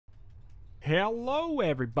Hello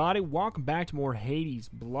everybody, welcome back to more Hades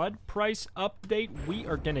blood price update. We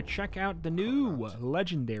are going to check out the new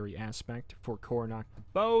legendary aspect for Coronach the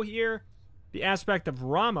Bow here. The aspect of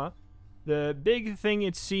Rama. The big thing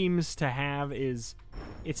it seems to have is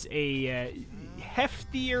it's a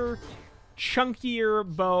heftier, chunkier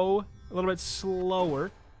bow, a little bit slower,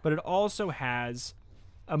 but it also has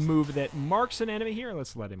a move that marks an enemy here.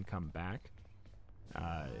 Let's let him come back.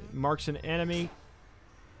 Marks an enemy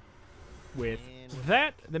with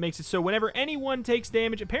that makes it so whenever anyone takes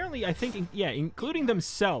damage, apparently I think, including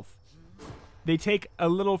themselves, they take a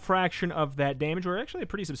little fraction of that damage, or actually a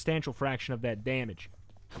pretty substantial fraction of that damage.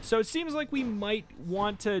 So it seems like we might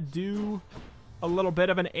want to do a little bit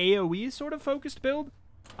of an AoE sort of focused build.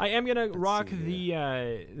 I am gonna rock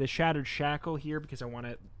the Shattered Shackle here because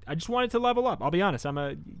I just wanted to level up. I'll be honest, I'm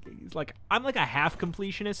like a half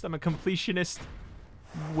completionist. I'm a completionist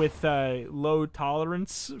with low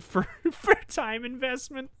tolerance for time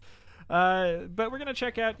investment. But we're gonna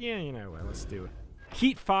check out, let's do it.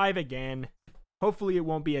 Heat 5 again. Hopefully it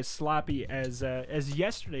won't be as sloppy as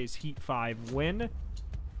yesterday's Heat 5 win.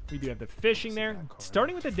 We do have the fishing there.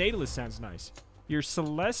 Starting with the Daedalus sounds nice. Your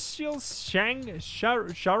Celestial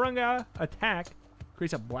Sharanga attack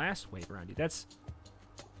creates a blast wave around you. That's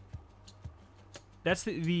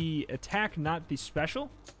the attack, not the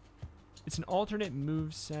special. It's an alternate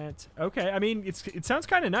move set. Okay, I mean, it sounds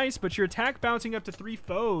kind of nice, but your attack bouncing up to 3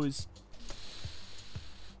 foes.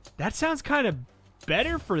 That sounds kind of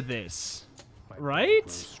better for this,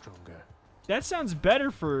 right? That sounds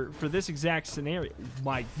better for this exact scenario.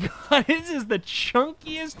 My God, this is the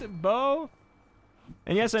chunkiest bow.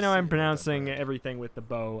 And yes, I know I'm pronouncing everything with the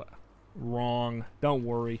bow wrong. Don't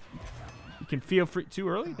worry. You can feel free. Too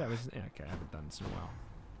early? That was okay. I haven't done this in a while.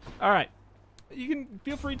 All right. You can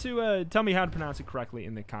feel free to tell me how to pronounce it correctly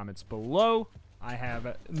in the comments below. I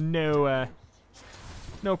have no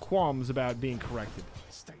qualms about being corrected.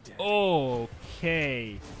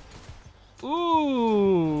 Okay.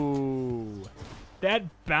 Ooh. That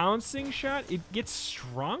bouncing shot, it gets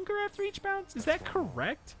stronger after each bounce? Is that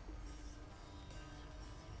correct?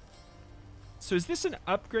 So is this an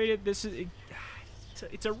upgraded? It's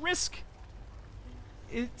a risk.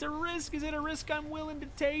 It's a risk. Is it a risk I'm willing to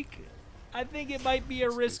take? I think it might be a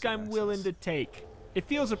risk I'm willing to take. It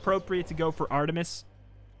feels appropriate to go for Artemis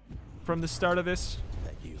from the start of this.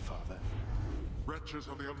 That you, Father. Wretches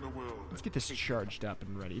of the Underworld. Let's get this charged up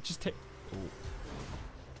and ready. It just take.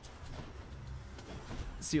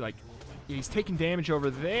 See, like, he's taking damage over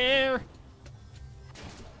there.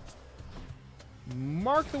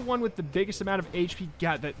 Mark the one with the biggest amount of HP.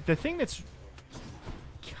 God, the thing that's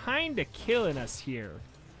kind of killing us here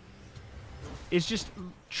is just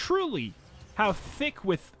truly how thick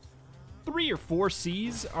with 3 or 4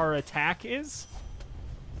 C's our attack is.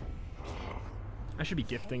 I should be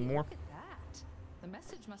gifting more. Look at that. The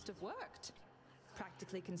message must have worked.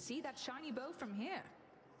 Practically can see that shiny bow from here.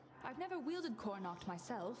 I've never wielded Coronach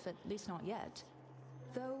myself, at least not yet.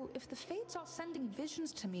 Though, if the fates are sending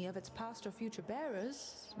visions to me of its past or future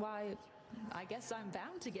bearers, why, I guess I'm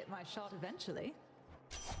bound to get my shot eventually.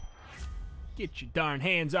 Get your darn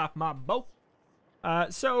hands off my bow.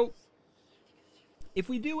 So, if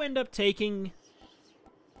we do end up taking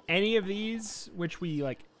any of these, which we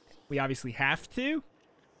obviously have to,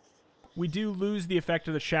 we do lose the effect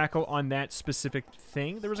of the shackle on that specific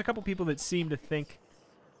thing. There was a couple people that seemed to think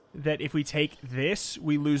that if we take this,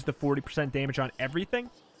 we lose the 40% damage on everything.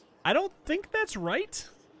 I don't think that's right.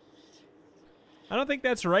 I don't think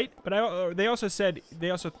that's right, but they also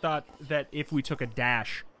thought that if we took a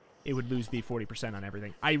dash, it would lose the 40% on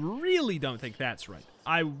everything. I really don't think that's right.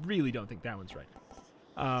 I really don't think that one's right.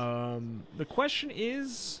 The question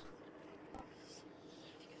is,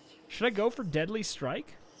 should I go for Deadly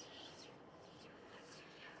Strike?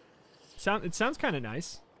 It sounds kind of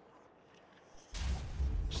nice.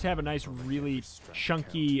 Just have a nice, really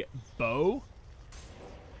chunky bow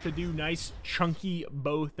to do nice, chunky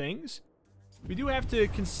bow things. We do have to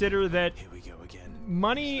consider that Here we go again.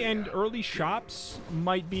 money and early shops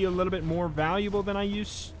might be a little bit more valuable than I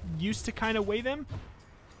used to kind of weigh them.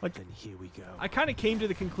 Like, Then here we go. I kind of came to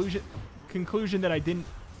the conclusion that I didn't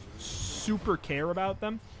super care about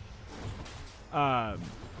them.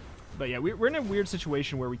 But yeah, we're in a weird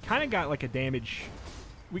situation where we kind of got like a damage.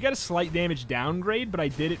 We got a slight damage downgrade, but I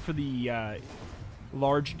did it for the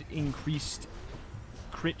large increased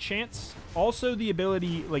crit chance. Also, the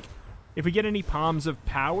ability, like, if we get any palms of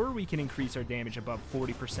power, we can increase our damage above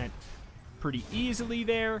 40% pretty easily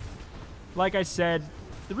there. Like I said,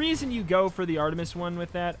 the reason you go for the Artemis one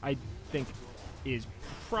with that, I think, is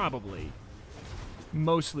probably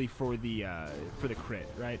mostly for the crit,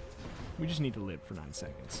 right? We just need to live for 9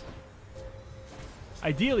 seconds.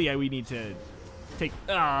 Ideally, we need to take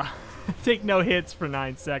take no hits for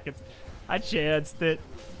 9 seconds. I chanced it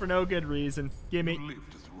for no good reason. Gimme. You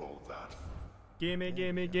lived through all that. Gimme,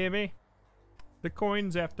 gimme, gimme. The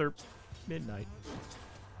coins after midnight.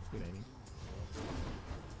 Good aiming.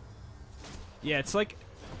 Yeah, it's like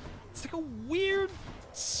a weird,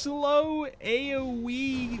 slow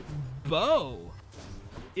AoE bow.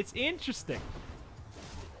 It's interesting.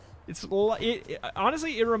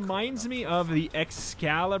 Honestly, it reminds me of the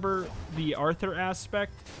Excalibur, the Arthur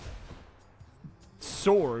aspect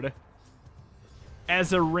sword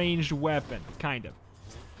as a ranged weapon, kind of.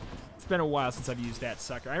 It's been a while since I've used that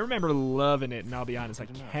sucker. I remember loving it, and I'll be honest, I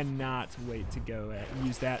cannot wait to go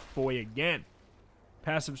use that boy again.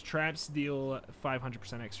 Passive traps deal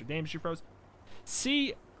 500% extra damage to foes.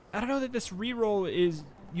 See, I don't know that this reroll is...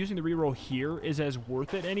 Using the reroll here is as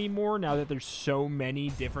worth it anymore now that there's so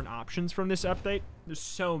many different options from this update. There's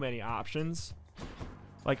so many options.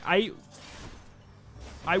 Like, I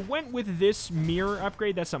went with this mirror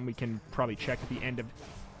upgrade. That's something we can probably check at the end of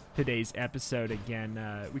today's episode again.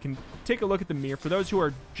 We can take a look at the mirror. For those who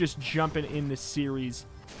are just jumping in the series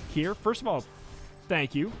here, first of all,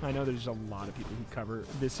 thank you. I know there's a lot of people who cover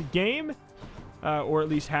this game, or at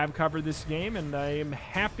least have covered this game, and I am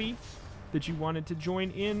happy that you wanted to join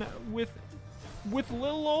in with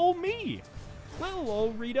little old me, little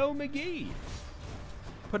old Rito McGee.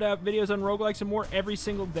 Put out videos on roguelikes and more every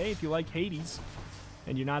single day. If you like Hades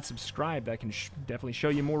and you're not subscribed, I can definitely show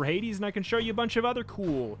you more Hades, and I can show you a bunch of other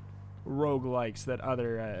cool roguelikes that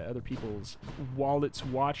other people's wallets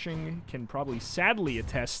watching can probably sadly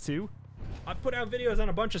attest to. I put out videos on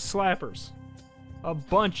a bunch of slappers. A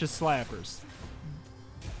bunch of slappers.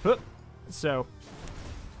 So,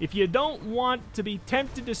 if you don't want to be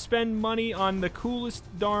tempted to spend money on the coolest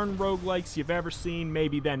darn roguelikes you've ever seen,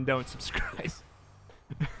 maybe then don't subscribe.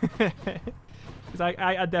 Because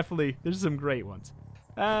I definitely, there's some great ones.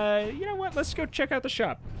 You know what? Let's go check out the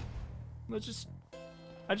shop. I just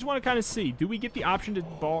want to kind of see. Do we get the option to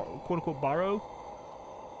quote-unquote borrow?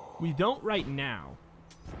 We don't right now.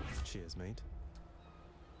 Cheers, mate.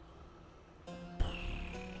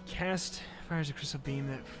 Cast fires a crystal beam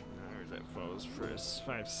that foes for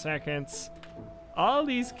 5 seconds. All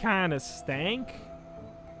these kind of stank.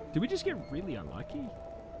 Did we just get really unlucky?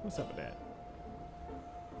 What's up with that?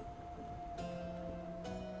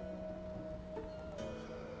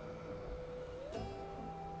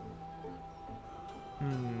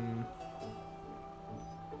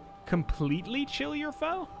 Completely chill your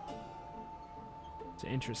foe? It's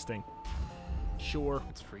interesting. Sure.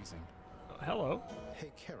 It's freezing. Hello.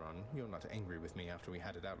 Hey, Charon, you're not angry with me after we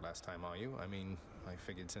had it out last time, are you? I mean, I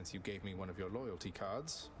figured since you gave me one of your loyalty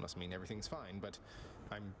cards, must mean everything's fine, but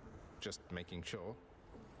I'm just making sure.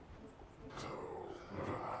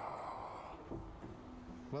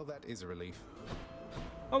 Well, that is a relief.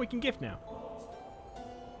 Oh, we can gift now.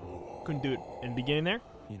 Couldn't do it in the beginning there.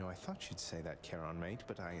 You know, I thought you'd say that, Charon, mate,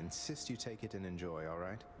 but I insist you take it and enjoy, all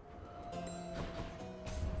right?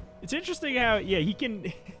 It's interesting how, yeah, he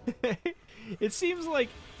can... It seems like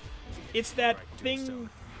it's that thing...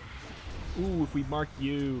 Ooh, if we mark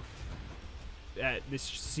you... this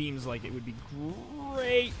seems like it would be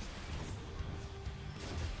great.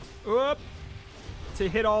 Oop! To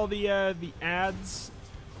hit all the ads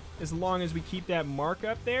as long as we keep that mark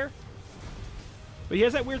up there. But he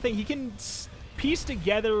has that weird thing. He can piece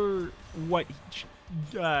together what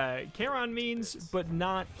Charon means, but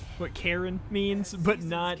not what Karen means, but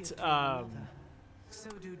not So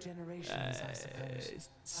do generations, I suppose.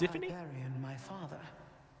 Symphony? Barbarian, my father.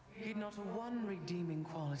 He'd not a one redeeming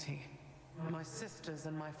quality. My sisters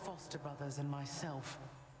and my foster brothers and myself.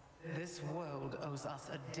 This world owes us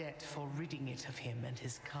a debt for ridding it of him and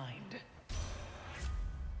his kind.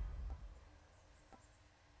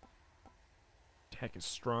 Attack is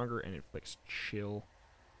stronger and inflicts chill.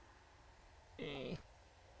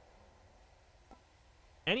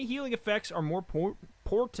 Any healing effects are more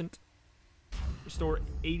potent. Restore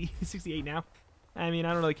 68 now. I mean,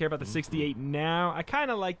 I don't really care about the 68 now. I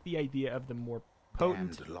kind of like the idea of the more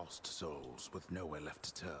potent. And lost souls with nowhere left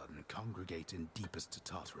to turn congregate in deepest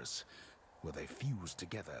Tartarus, where they fuse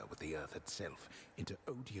together with the earth itself into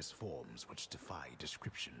odious forms which defy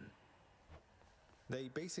description. They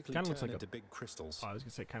basically Kinda turn looks like into big crystals. Oh, I was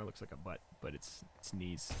gonna say it kind of looks like a butt, but it's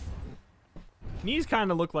knees. Knees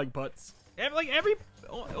kind of look like butts.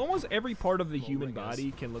 Almost every part of the human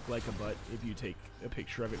body can look like a butt if you take a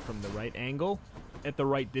picture of it from the right angle, at the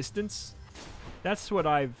right distance. That's what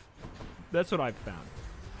I've found.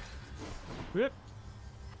 Whip.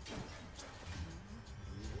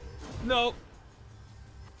 No.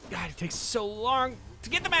 God, it takes so long to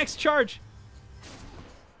get the max charge.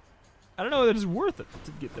 I don't know that it's worth it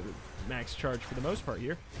to get the max charge for the most part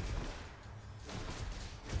here.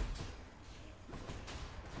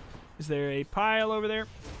 Is there a pile over there?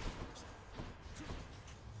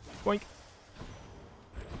 Boink.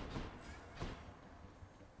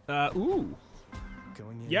 Ooh.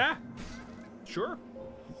 Going in. Yeah. Sure.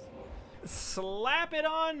 Slap it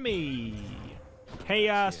on me.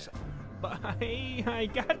 Chaos. I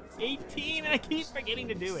got 18 and I keep forgetting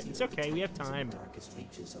to do it. It's okay, we have time. Darkest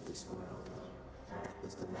reaches of this world. That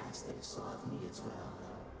was the last they saw of me as well.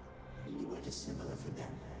 You were dissimilar from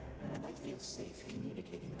them, and I feel safe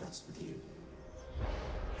communicating thus with you.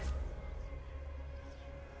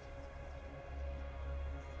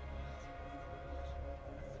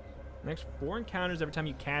 Next 4 encounters, every time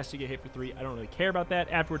you cast, you get hit for 3. I don't really care about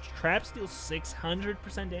that. Afterwards, traps deal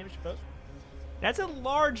 600% damage to foes. That's a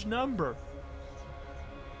large number.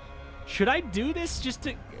 Should I do this just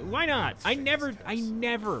to... Why not? I never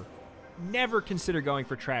consider going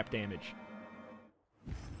for trap damage.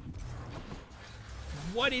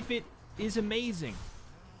 What if it is amazing?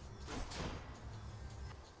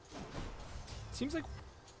 Seems like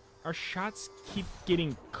our shots keep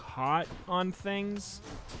getting caught on things.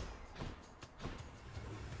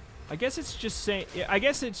 I guess it's just saying... I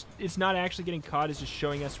guess it's not actually getting caught. It's just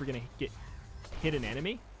showing us we're going to hit an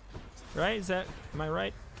enemy. Right? Is that... Am I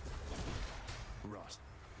right?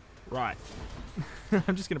 Right.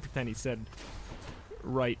 I'm just going to pretend he said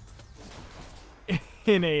right.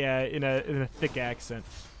 in a thick accent.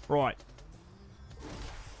 Right.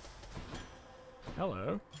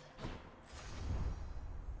 Hello.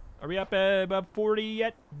 Are we up above 40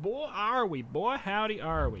 yet? Boy, are we? Boy, howdy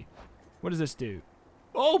are we. What does this do?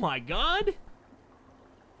 Oh my god!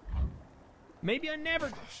 Maybe I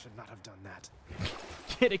never Should not have done that.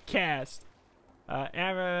 get a cast.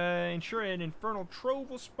 Ensure an infernal trove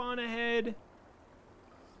will spawn ahead.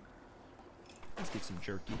 Let's get some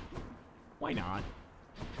jerky. Why not?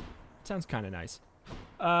 Sounds kind of nice.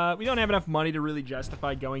 We don't have enough money to really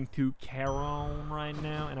justify going to Caron right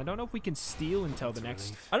now, and I don't know if we can steal until the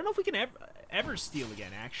next... I don't know if we can ever steal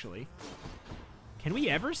again, actually. Can we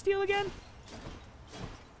ever steal again?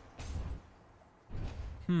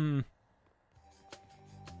 I'm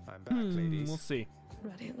back, ladies. We'll see.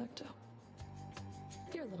 Ready, Electo.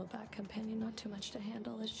 Your little bat companion, not too much to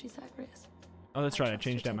handle, is she, Zacharias? Oh, that's I right. I trust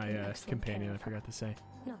you changed out my taking excellent companion. care I of her. forgot to say.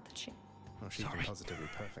 Not that she... Oh, she's been positively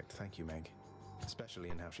perfect. Thank you, Meg. Especially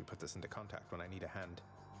in how she puts us into contact when I need a hand.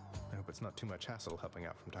 I hope it's not too much hassle helping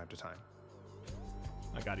out from time to time.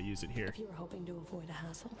 I gotta use it here. If you were hoping to avoid a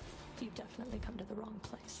hassle, you've definitely come to the wrong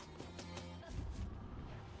place.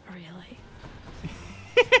 Really?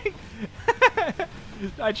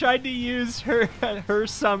 I tried to use her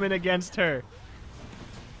summon against her.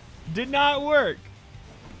 Did not work.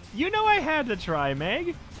 You know I had to try,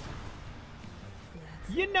 Meg.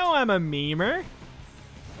 You know I'm a memer.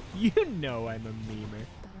 You know I'm a memer.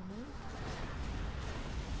 Better move?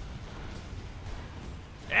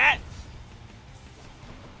 Ah!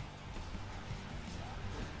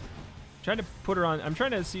 Trying to put her on. I'm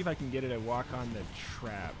trying to see if I can get her to walk on the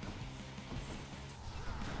trap.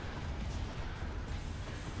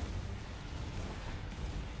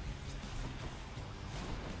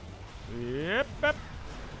 Yep. Of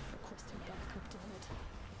course you got cooked in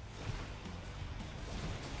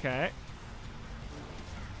it. Okay.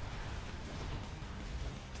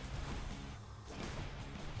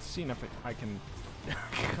 Seeing if I can...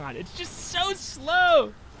 God, it's just so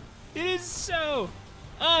slow! It is so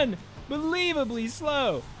unbelievably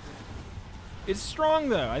slow! It's strong,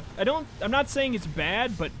 though. I'm not saying it's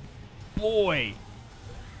bad, but boy!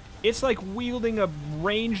 It's like wielding a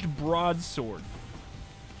ranged broadsword.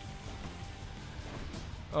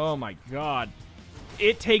 Oh my god.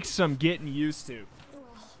 It takes some getting used to.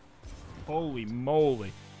 Holy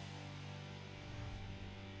moly.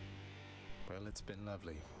 Well, it's been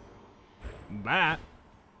lovely. Bye.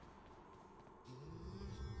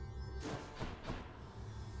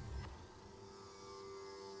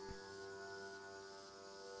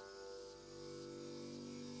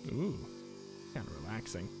 Ooh. Kind of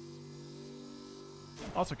relaxing.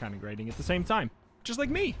 Also kind of grating at the same time. Just like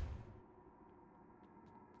me.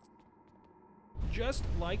 Just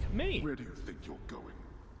like me. Where do you think you're going?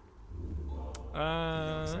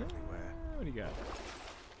 Exactly where. What do you got?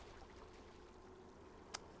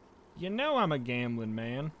 You know I'm a gambling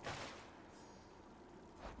man.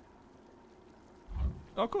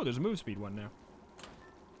 Oh, cool. There's a move speed one now.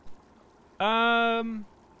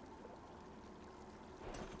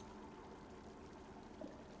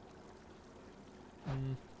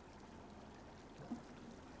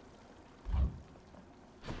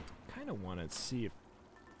 kind of want to see if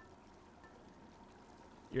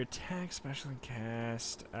your attack, special, and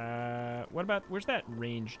cast. What about, where's that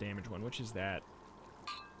range damage one? Which is that?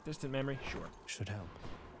 Distant memory? Sure. Should help.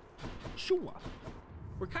 Sure.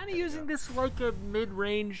 We're kind of using this like a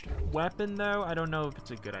mid-ranged weapon, though. I don't know if it's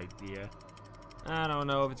a good idea. I don't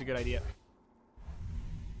know if it's a good idea.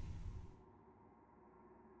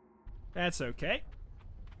 That's okay.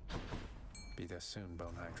 Be there soon,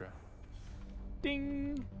 Bone Hydra.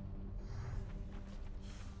 Ding!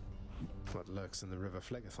 What lurks in the river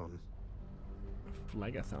Phlegathon?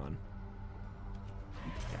 Phlegathon.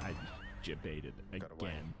 I debated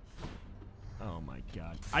again. Oh my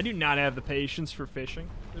god. I do not have the patience for fishing.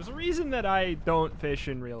 There's a reason that I don't fish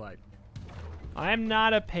in real life. I am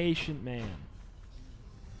not a patient man.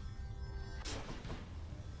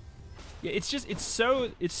 Yeah, it's just, it's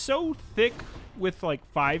so thick with like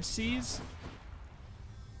 5Cs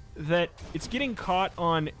that it's getting caught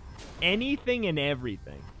on anything and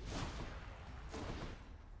everything.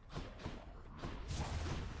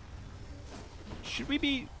 Should we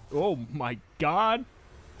be, oh my god.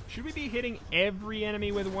 Should we be hitting every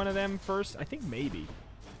enemy with one of them first? I think maybe.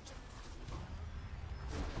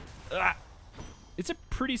 Ah, it's a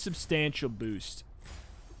pretty substantial boost.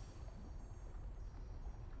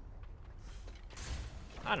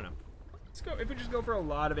 I don't know. Let's go. If we just go for a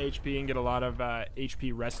lot of HP and get a lot of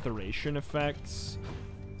HP restoration effects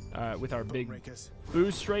with our big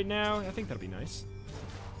boost right now, I think that'll be nice.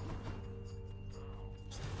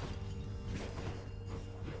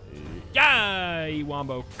 Yay!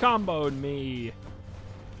 Wombo comboed me.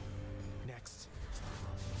 Next.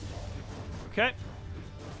 Okay.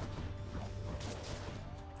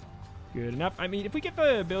 Good enough. I mean, if we get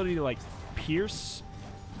the ability to like pierce.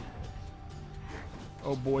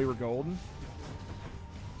 Oh boy, we're golden.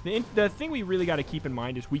 The thing we really got to keep in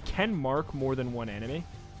mind is we can mark more than one enemy.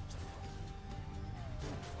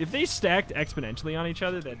 If they stacked exponentially on each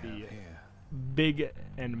other, that'd be big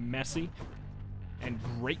and messy and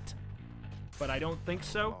great. But I don't think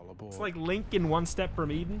so. It's like Link in One Step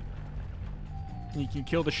from Eden. You can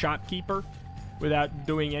kill the shopkeeper without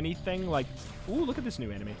doing anything. Like, ooh, look at this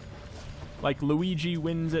new enemy. Like Luigi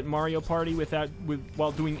wins at Mario Party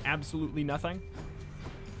while doing absolutely nothing.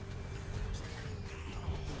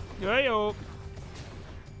 Yo.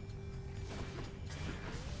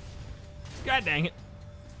 God dang it.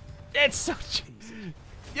 It's so cheesy.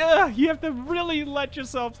 Yeah, you have to really let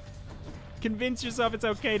yourself convince yourself it's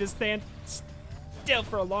okay to stand still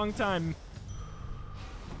for a long time.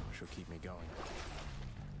 She'll keep me going.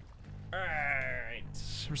 Alright.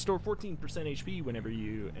 Restore 14% HP whenever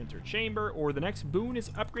you enter chamber, or the next boon is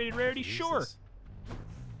upgraded rarity. Sure.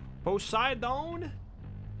 Poseidon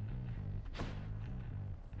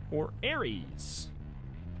or Ares.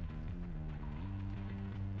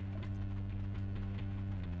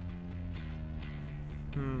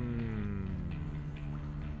 Bum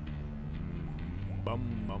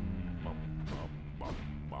bum bum bum bum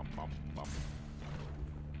bum bum bum.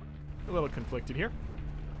 A little conflicted here.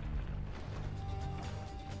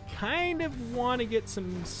 Kind of want to get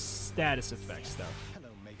some status effects though. Hello,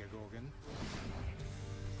 Mega Gorgon.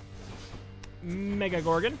 Mega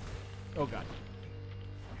Gorgon. Oh god.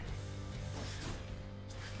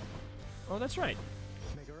 Oh, that's right.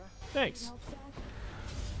 Thanks.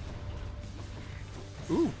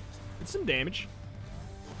 Ooh, it's some damage.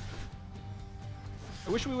 I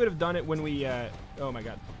wish we would have done it when we, oh my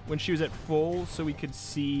god, when she was at full so we could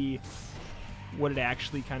see what it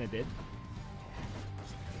actually kind of did.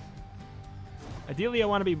 Ideally, I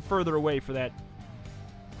want to be further away for that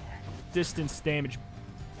distance damage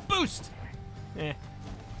boost. Eh.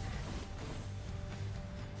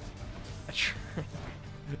 I tried.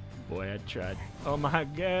 Boy, I tried. Oh my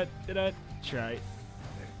god, did I try?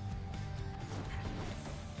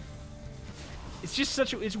 It's just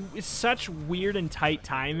such it's such weird and tight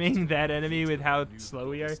timing, that enemy, with how slow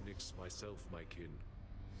we are. Myself, my kin.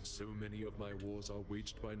 So many of my wars are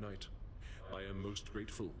waged by night. I am most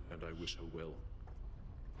grateful, and I wish her well.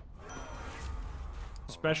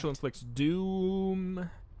 Special inflicts doom.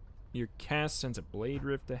 Your cast sends a blade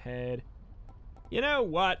rift ahead. You know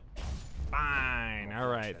what? Fine. All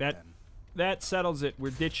right, that settles it. We're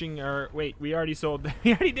ditching our. Wait, we already sold.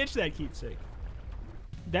 We already ditched that keepsake.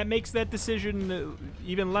 That makes that decision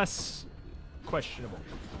even less questionable.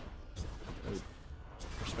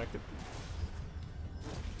 Perspective.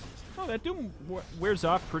 Oh, that doom wears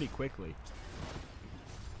off pretty quickly.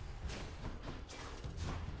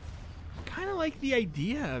 Kind of like the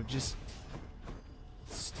idea of just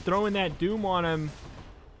throwing that doom on him,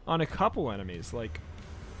 on a couple enemies, like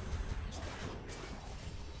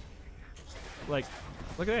like,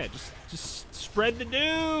 look at that. Just spread the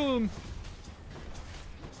doom.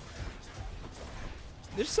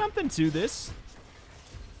 There's something to this.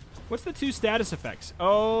 What's the 2 status effects?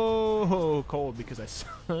 Oh, cold because I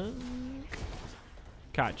sunk.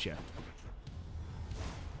 Gotcha.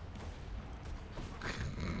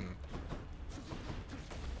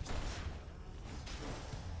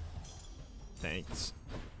 Thanks.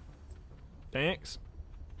 Thanks.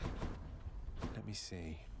 Let me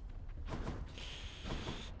see.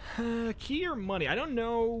 Key or money? I don't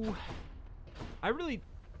know. I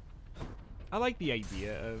like the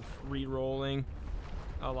idea of re-rolling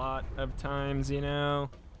a lot of times, you know.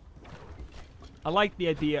 I like the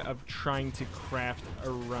idea of trying to craft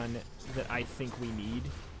a run that I think we need.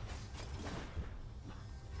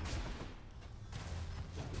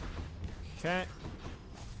 Okay.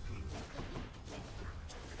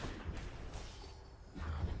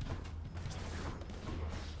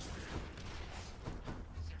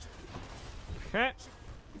 Okay.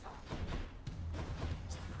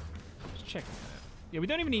 Just checking that out. Yeah, we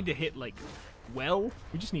don't even need to hit, like, well.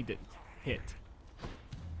 We just need to hit.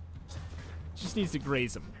 Just needs to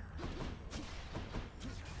graze him.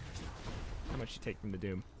 How much you take from the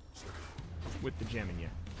Doom? With the gem in you.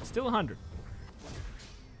 Still 100.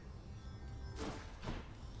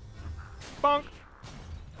 Bonk!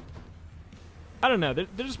 I don't know.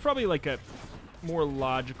 There's probably, like, a more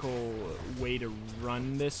logical way to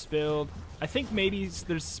run this build. I think maybe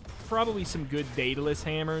there's probably some good Daedalus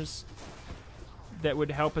hammers that would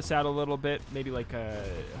help us out a little bit. Maybe like I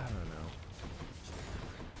don't know,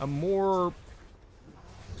 a more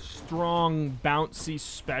strong, bouncy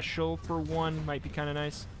special for one might be kind of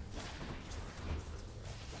nice.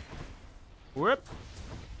 Whoop.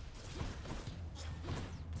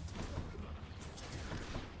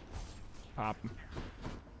 Pop him.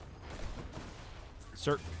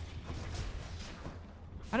 Sir.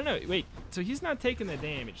 I don't know. Wait, so he's not taking the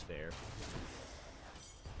damage there.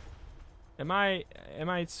 Am I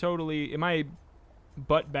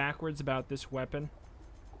butt backwards about this weapon?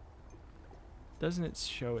 Doesn't it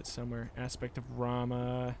show it somewhere? Aspect of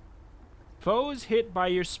Rama. Foes hit by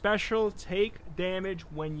your special take damage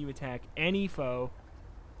when you attack any foe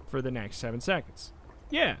for the next 7 seconds.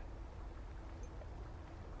 Yeah.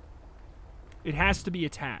 It has to be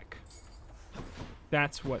attack.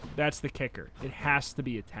 That's the kicker. It has to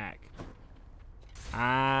be attack.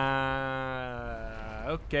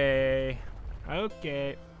 Okay.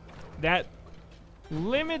 Okay. That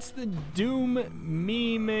limits the doom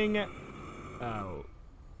memeing. Oh,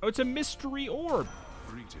 it's a mystery orb.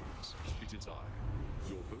 Greetings. It is I.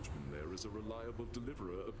 Your boatman there is a reliable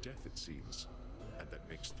deliverer of death, it seems. And that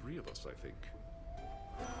makes 3 of us, I think.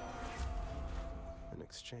 An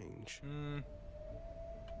exchange.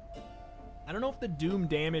 I don't know if the doom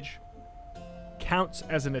damage counts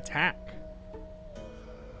as an attack.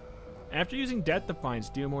 After using Death Defiance,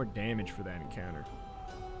 deal more damage for that encounter.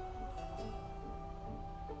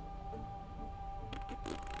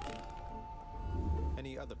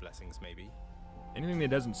 Any other blessings, maybe? Anything that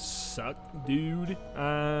doesn't suck, dude.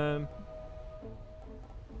 I'll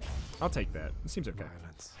take that. It seems okay.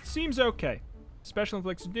 Violence. Seems okay. Special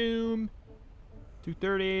inflicts doom.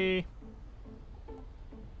 230.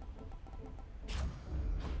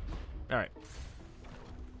 All right.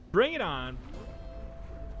 Bring it on.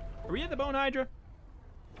 Are we at the Bone Hydra?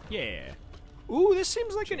 Yeah. Ooh, this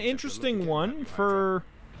seems like an interesting one for...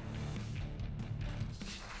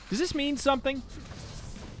 Does this mean something?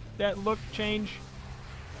 That look change?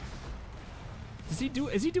 Is he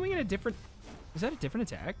doing it a different... Is that a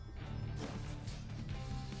different attack?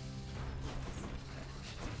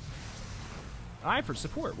 I for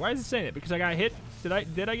support. Why is it saying it? Because I got hit? Did I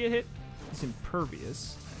get hit? It's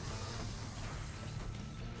impervious.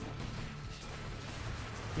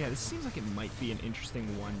 Yeah, this seems like it might be an interesting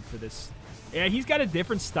one for this. Yeah, he's got a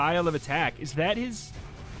different style of attack. Is that his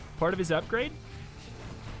part of his upgrade?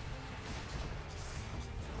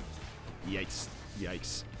 Yikes.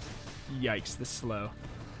 Yikes. Yikes, this slow.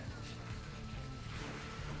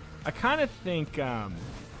 I kind of think, yo,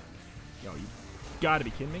 you gotta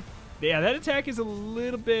be kidding me. Yeah, that attack is a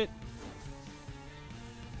little bit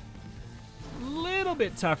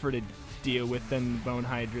tougher to deal with than Bone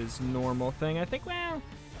Hydra's normal thing. I think, well,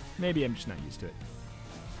 maybe I'm just not used to it.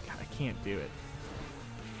 God, I can't do it.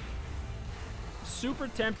 Super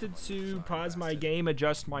tempted to pause my game,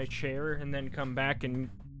 adjust my chair, and then come back and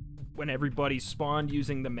when everybody spawned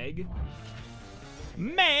using the Meg.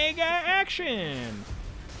 Mega action!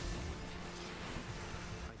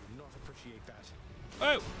 I do not appreciate that.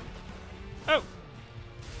 Oh! Oh!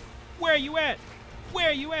 Where are you at? Where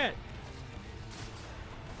are you at?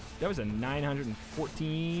 That was a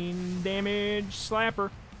 914 damage slapper.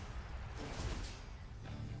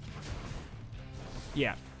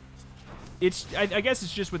 Yeah. It's, I guess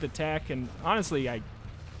it's just with attack, and honestly, I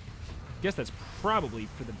guess that's probably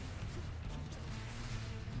for the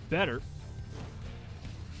better.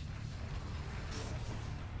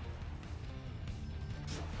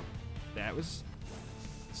 That was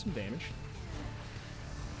some damage.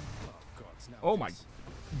 Oh my.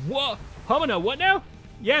 Whoa! Humana, what now?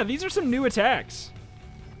 Yeah, these are some new attacks.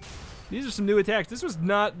 These are some new attacks. This was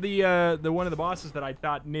not the one of the bosses that I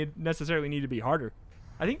thought necessarily needed to be harder.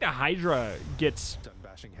 I think the Hydra gets Done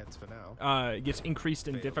bashing heads for now. gets increased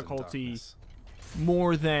in Veiled difficulty in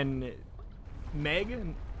more than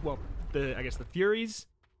Meg. Well, I guess the Furies,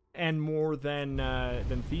 and more than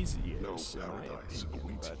Theseus. No paradise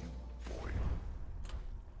awaits you, boy.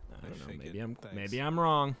 I don't know. Maybe I'm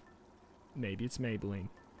wrong. Maybe it's Maybelline.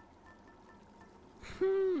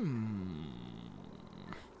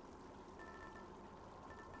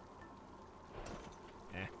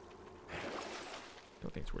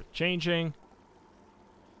 Don't think it's worth changing.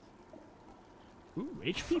 Ooh,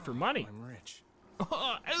 HP for money. I'm rich.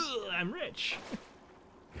 Oh, I'm rich.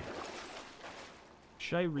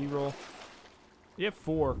 Should I reroll? You have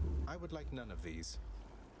 4. I would like none of these.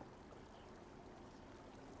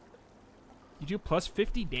 You do plus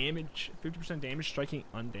 50 damage, 50% damage striking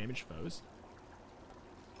undamaged foes.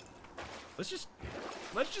 Let's just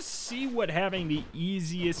see what having the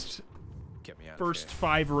easiest Get me out first of here.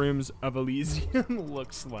 5 rooms of Elysium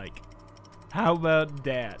looks like. How about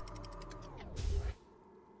that?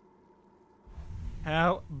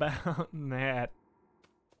 How about that?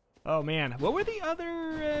 Oh man, what were the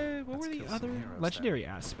other legendary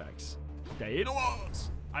aspects? Daedalus.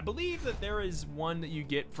 I believe that there is one that you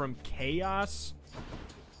get from Chaos.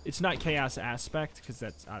 It's not Chaos aspect because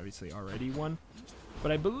that's obviously already one,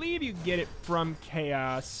 but I believe you get it from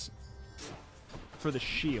Chaos for the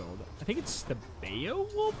shield. I think it's the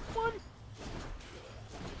Beowulf one.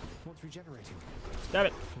 What's regenerating? Stab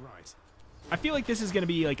it. Right. I feel like this is gonna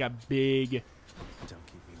be like a big Don't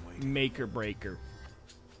keep me waiting. make or breaker.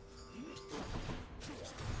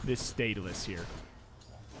 This Daedalus here.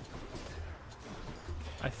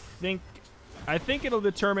 I think it'll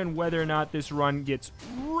determine whether or not this run gets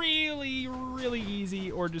really, really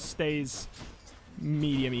easy or just stays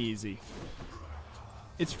medium easy.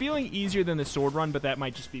 It's feeling easier than the sword run, but that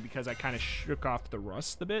might just be because I kind of shook off the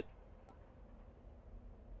rust a bit.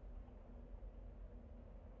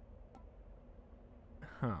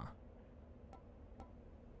 Huh.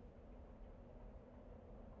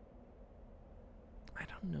 I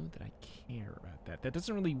don't know that I care about that. That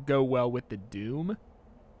doesn't really go well with the Doom.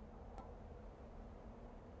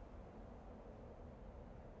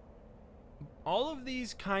 All of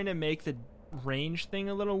these kind of make the range thing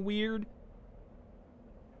a little weird.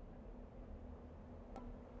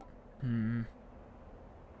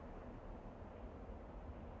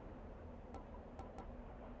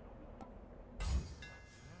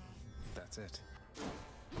 That's it.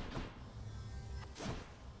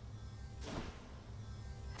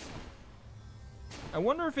 I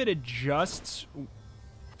wonder if it adjusts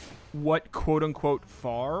what quote-unquote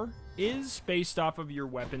far is based off of your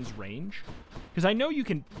weapon's range. Because I know you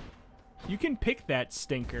can pick that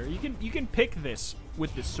stinker. You can pick this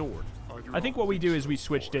with the sword. I think what we do is we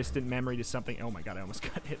switch distant memory to something. Oh my god, I almost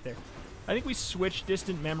got hit there. I think we switch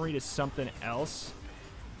distant memory to something else.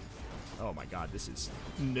 Oh my god, this is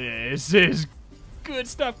good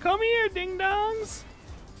stuff. Come here, ding dongs.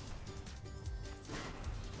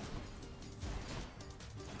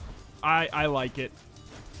 I like it.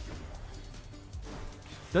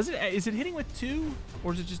 Is it hitting with 2,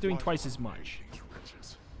 or is it just doing twice as much?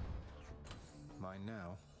 Mine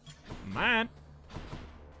now. Mine.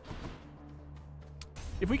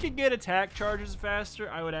 If we could get attack charges faster,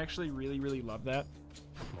 I would actually really, really love that.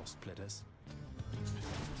 More splitters.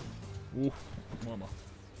 Ooh, mama.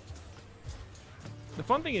 The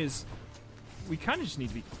fun thing is, we kind of just need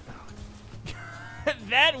to be...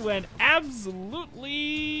 That went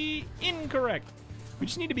absolutely incorrect. We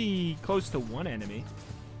just need to be close to one enemy.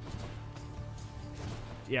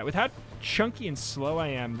 Yeah, with how chunky and slow I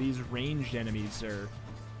am, these ranged enemies are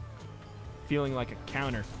feeling like a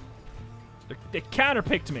counter. They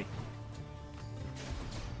counter-picked me.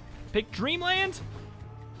 Pick Dreamland?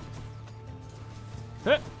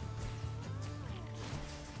 Huh.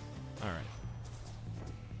 Alright.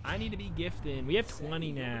 I need to be gifted. We have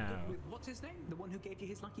 20 now. What's his name? The one who gave you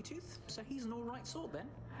his lucky tooth? So he's an alright sort then.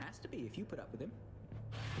 Has to be if you put up with him.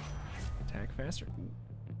 Attack faster. Ooh.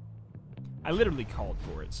 I literally called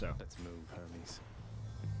for it, so. Let's move, Hermes.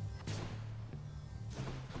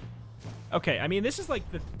 Okay, I mean, this is like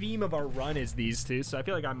the theme of our run is these two, so I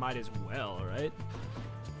feel like I might as well, right?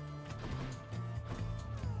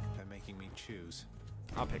 They're making me choose.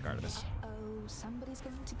 I'll pick Artemis. Oh, somebody's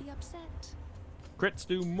going to be upset. Crits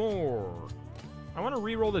do more. I want to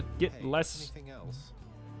reroll to get Hey, less anything else?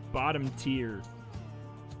 bottom tier.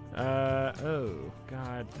 Oh,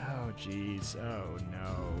 God. Oh, jeez. Oh,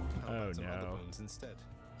 no. How Oh, about some other no. boons instead?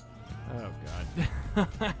 Oh, God.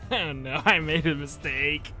 Oh, no, I made a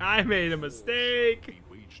mistake. I made a mistake. Be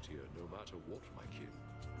waged here no matter what, my kin.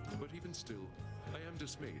 But even still, I am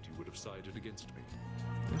dismayed you would have sided against me.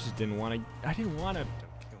 I just didn't want to. I didn't want to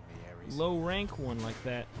Don't kill me, Ares. low rank one like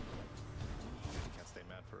that. Can't stay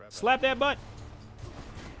mad forever. Slap that butt.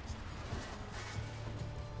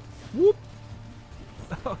 Whoop.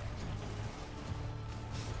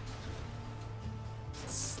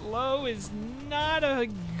 Slow is not a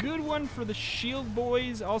good one for the shield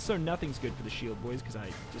boys. Also, nothing's good for the shield boys because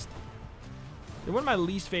they're one of my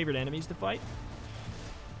least favorite enemies to fight.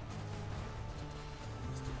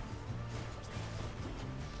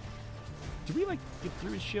 Did we like get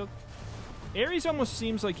through his shield? Ares almost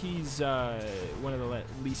seems like he's one of the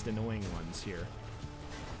least annoying ones here.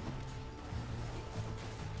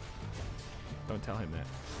 Don't tell him that.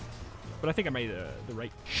 But I think I made the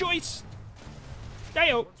right choice.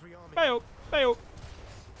 Bayo! Bayo! Bayo!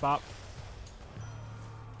 Bop.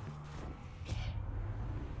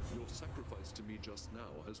 Your sacrifice to me just now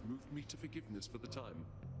has moved me to forgiveness for the time.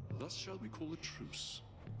 Thus shall we call a truce.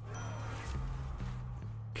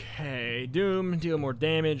 Okay, Doom. Deal more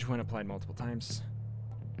damage when applied multiple times.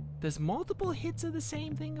 Does multiple hits of the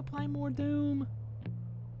same thing apply more Doom?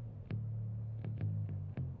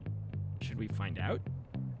 Should we find out?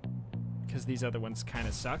 Because these other ones kind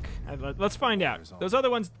of suck. Let's find out. Those other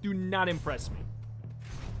ones do not impress me.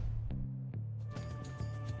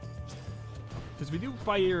 Because we do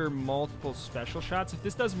fire multiple special shots. If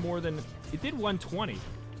this does more than... It did 120.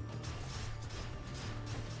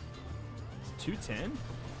 210?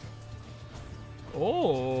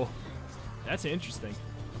 Oh, that's interesting.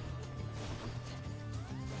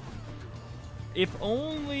 If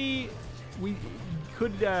only we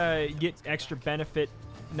could get extra benefit,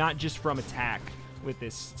 not just from attack with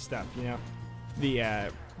this stuff, you know?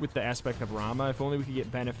 With the aspect of Rama, if only we could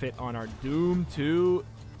get benefit on our Doom too.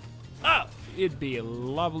 Oh, it'd be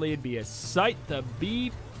lovely. It'd be a sight to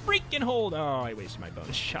be freaking hold. Oh, I wasted my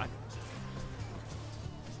bonus shot.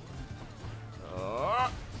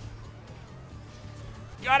 Oh.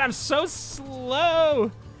 God, I'm so slow.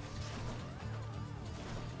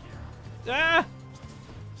 Ah.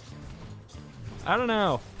 I don't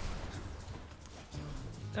know.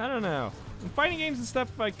 In fighting games and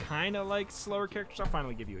stuff, I kind of like slower characters. I'll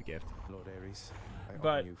finally give you a gift. Lord Ares, I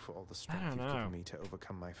But, honor you for all the strength you've given me to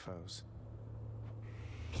overcome my foes.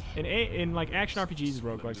 In like action RPGs,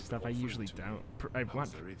 roguelikes and stuff, I usually don't. I want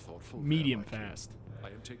Very thoughtful there, medium my kin. fast. I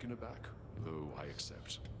am taken aback, though I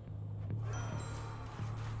accept.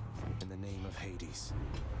 In the name of Hades.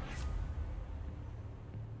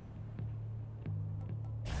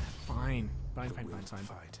 Fine. Fight. Fine.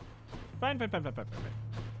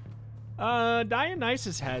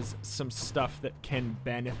 Dionysus has some stuff that can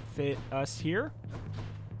benefit us here.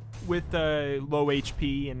 With low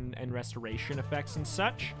HP and restoration effects and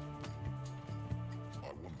such. I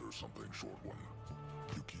wonder something, Short One.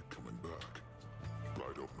 You keep coming back.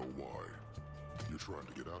 I don't know why. You're trying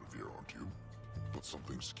to get out of here, aren't you? But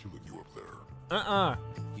something's killing you up there.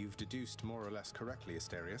 You've deduced more or less correctly,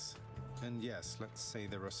 Asterius. And yes, let's say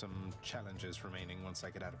there are some challenges remaining once I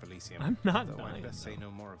get out of Elysium. I'm not Though dying, I'd best say though.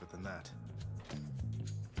 no more of it than that.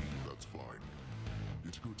 That's fine.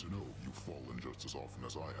 It's good to know you've fallen just as often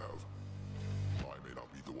as I have. I may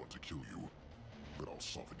not be the one to kill you, but I'll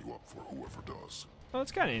soften you up for whoever does. Well,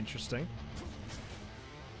 that's kind of interesting.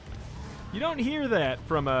 You don't hear that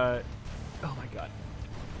from a... Oh my god.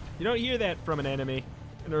 You don't hear that from an enemy.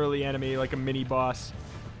 An early enemy, like a mini-boss.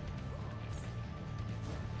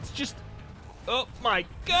 It's just... Oh my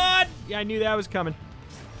god! Yeah, I knew that was coming.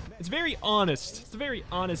 It's very honest. It's a very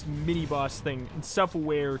honest mini-boss thing. And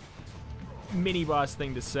self-aware mini-boss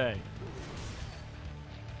thing to say.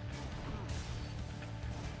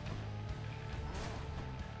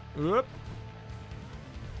 Whoop.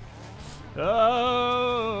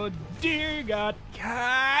 Oh, dear God.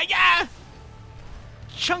 Yeah!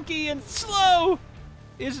 Chunky and slow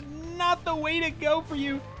is not the way to go for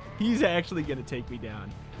you. He's actually going to take me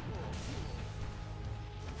down.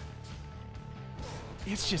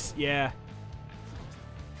 It's just, yeah.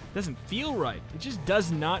 Doesn't feel right. It just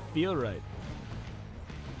does not feel right.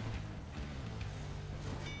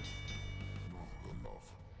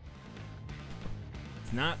 Enough.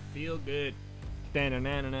 Does not feel good.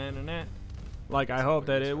 Da-na-na-na-na-na. Like I hope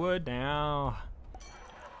that it would now.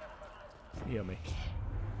 Heal me.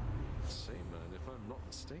 Say, man, if I'm not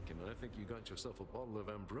mistaken, I think you got yourself a bottle of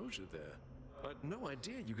ambrosia there. I had no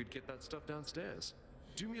idea you could get that stuff downstairs.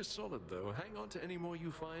 Do me a solid, though. Hang on to any more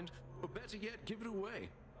you find, or better yet, give it away.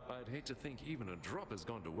 I'd hate to think even a drop has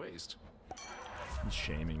gone to waste. He's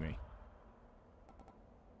shaming me.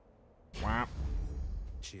 Wow.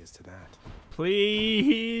 Cheers to that.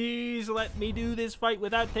 Please let me do this fight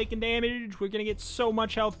without taking damage. We're gonna get so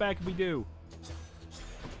much health back if we do.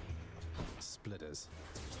 Splitters.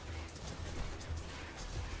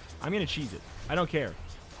 I'm gonna cheese it. I don't care.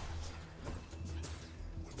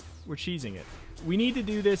 We're cheesing it. We need to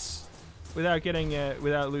do this without getting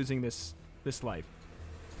without losing this life.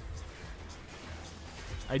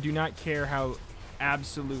 I do not care how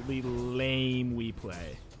absolutely lame we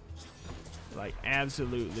play. Like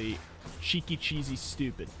absolutely cheeky, cheesy,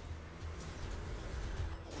 stupid.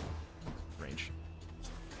 Range.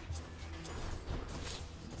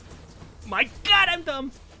 My God, I'm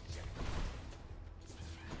dumb.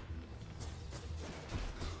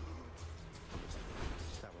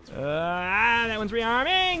 That one's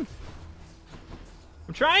rearming.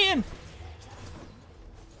 I'm trying.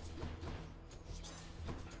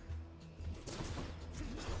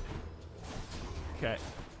 Okay.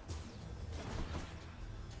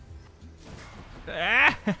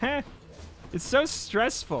 It's so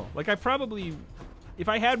stressful. Like I probably, if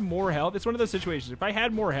I had more health, it's one of those situations. If I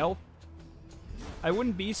had more health, I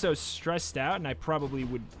wouldn't be so stressed out, and I probably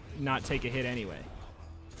would not take a hit anyway.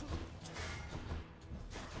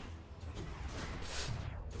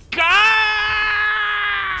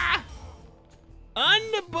 Gah!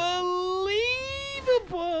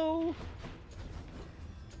 Unbelievable!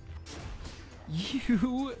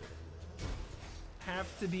 You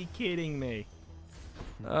have to be kidding me.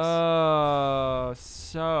 Oh,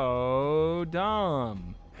 so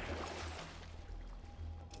dumb.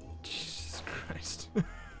 Jesus Christ.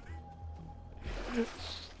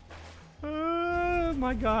 Oh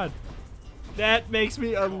my God. That makes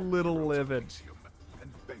me a little livid.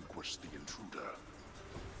 And vanquish the intruder.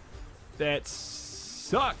 That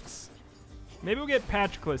sucks. Maybe we'll get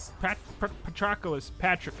Patriclus.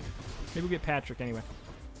 Patrick. Maybe we'll get Patrick anyway.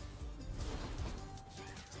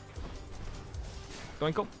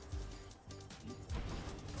 Doinkle.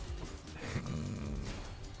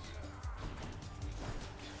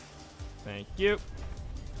 Thank you. You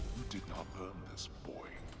did not earn this, boy.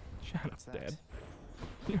 Shut up, Dad.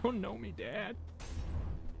 You don't know me, Dad.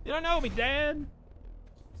 You don't know me, Dad.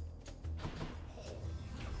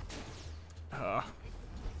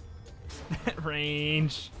 That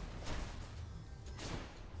range.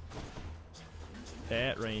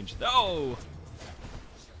 That range. Oh!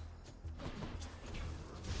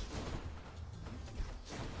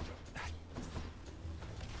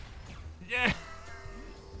 Yeah.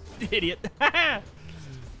 Idiot.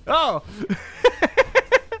 Oh.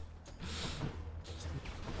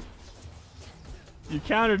 You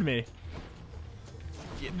countered me.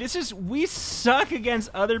 We suck against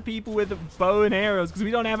other people with bow and arrows because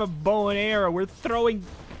we don't have a bow and arrow. We're throwing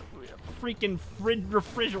freaking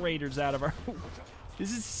refrigerators out of our...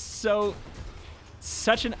 This is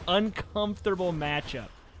such an uncomfortable matchup.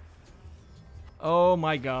 Oh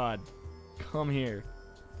my God. Come here.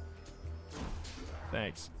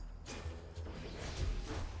 Thanks.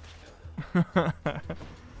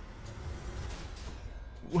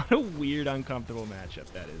 What a weird, uncomfortable matchup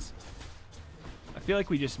that is. I feel like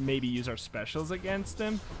we just maybe use our specials against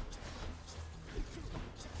him.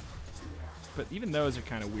 But even those are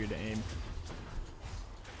kind of weird to aim.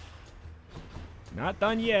 Not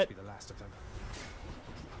done yet. Be the last of them.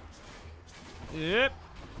 Yep.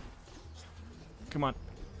 Come on.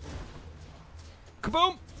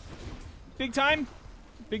 Kaboom! Big time.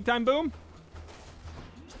 Big time boom.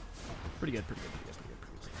 Pretty good, pretty good, pretty good, pretty good,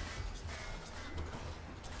 pretty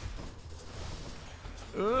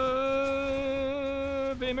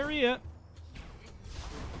good. Ave Maria.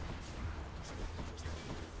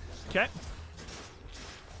 Okay.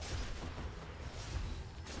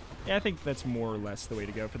 Yeah, I think that's more or less the way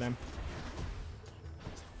to go for them.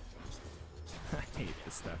 I hate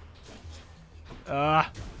this stuff.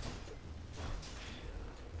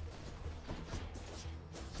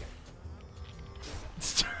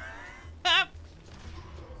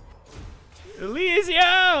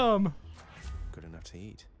 Elysium! Good enough to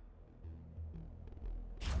eat.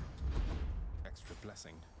 Extra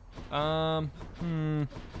blessing. I'll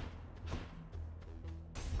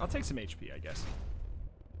take some HP, I guess.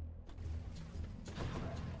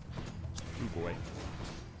 Oh boy.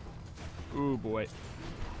 Ooh, boy.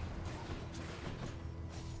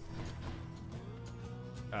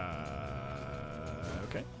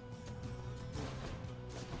 Okay.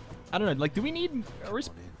 I don't know. Like, do we need... Are we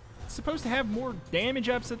supposed to have more damage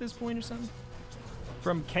ups at this point or something?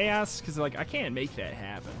 From Chaos? Because, like, I can't make that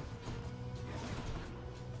happen.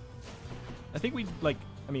 I think we, like...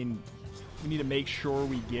 I mean, we need to make sure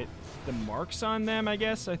we get the marks on them, I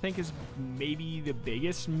guess. I think is maybe the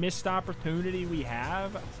biggest missed opportunity we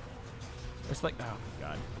have. It's like, oh,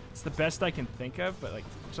 God. It's the best I can think of, but, like,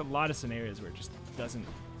 there's a lot of scenarios where it just doesn't...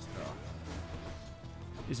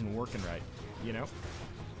 isn't working right, you know?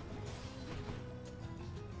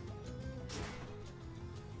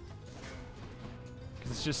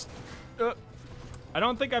 Because it's just... I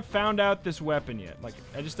don't think I've found out this weapon yet. Like,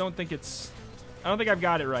 I just don't think it's... I don't think I've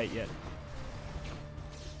got it right yet.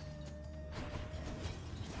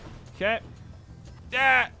 Okay.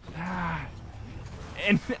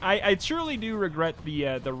 And I truly do regret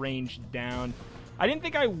the range down. I didn't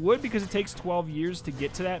think I would because it takes 12 years to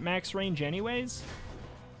get to that max range anyways.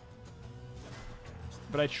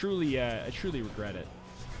 But I truly regret it.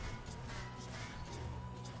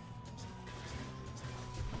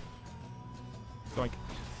 Doink.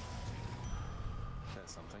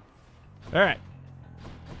 That's something. All right.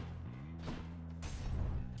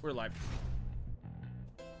 We're live.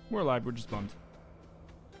 We're live. We're just bummed.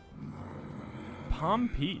 Palm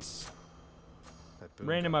Piece.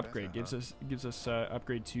 Random upgrade gives us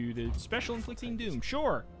upgrade to the special inflicting doom.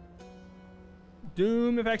 Sure.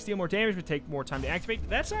 Doom effects deal more damage but take more time to activate.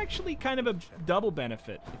 That's actually kind of a double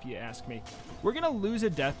benefit, if you ask me. We're gonna lose a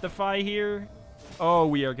Death Defy here. Oh,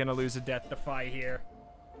 we are gonna lose a Death Defy here.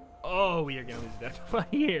 Oh, we are gonna lose a Death Defy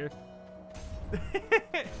here.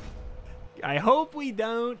 I hope we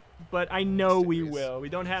don't, but I know we will. We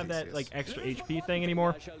don't have that like extra HP thing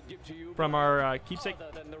anymore from our keepsake.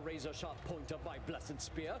 Other than the razor-sharp point of my blessed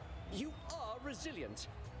spear, you are resilient.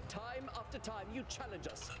 Time after time, you challenge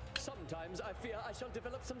us. Sometimes I fear I shall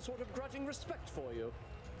develop some sort of grudging respect for you.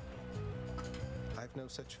 I've no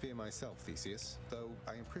such fear myself, Theseus, though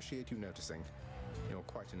I appreciate you noticing. You're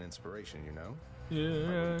quite an inspiration, you know. Yeah,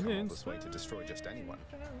 I wouldn't come all this way to destroy just anyone.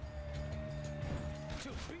 To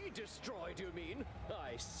be destroyed, you mean?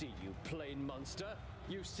 I see you, plain monster.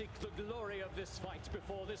 You seek the glory of this fight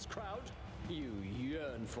before this crowd? You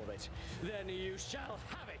yearn for it. Then you shall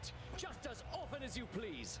have it, just as often as you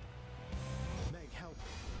please. Meg, help.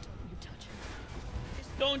 Don't you touch him.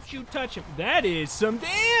 Don't you touch him. That is some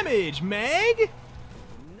damage, Meg.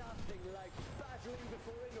 Nothing like battling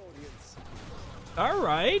before an audience. All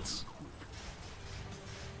right.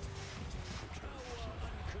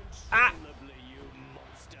 Ah.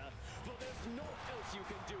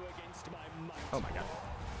 Oh my God.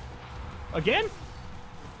 Again?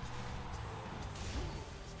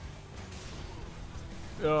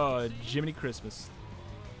 Oh, Jiminy Christmas.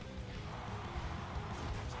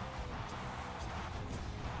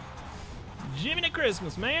 Jiminy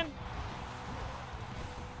Christmas, man.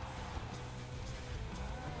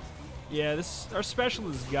 Yeah, our special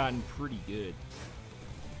has gotten pretty good.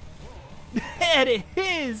 And it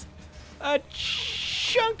is a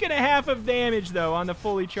chunk and a half of damage, though, on the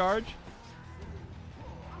fully charged.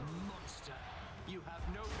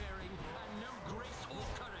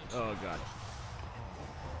 Oh, God.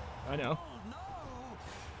 I know.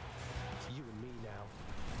 You and me now.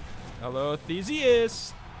 Hello,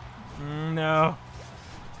 Theseus. No.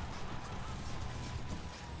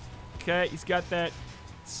 Okay, he's got that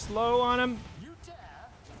slow on him. You dare?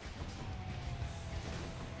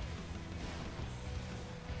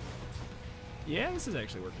 Yeah, this is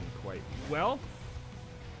actually working quite well.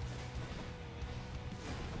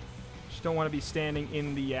 Just don't want to be standing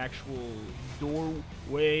in the actual doorway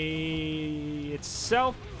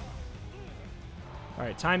itself. All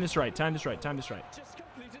right, time this right, time this right, time this right. Just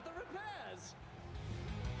completed the repairs.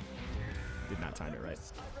 Did not time it right.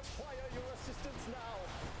 I require your assistance now.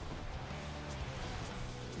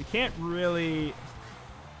 You can't really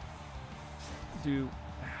do...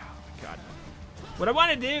 Oh, my God. What I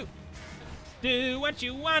want to do. Do what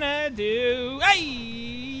you want to do.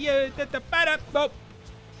 Hey! Oh.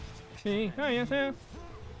 Hey, yeah.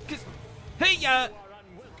 Hey, You are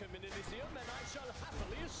unwelcome in Elysium, and I shall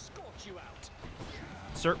happily escort you out.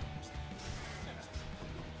 Sir.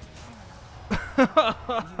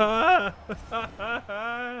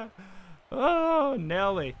 Oh,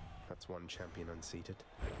 Nelly. That's one champion unseated.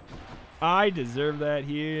 I deserve that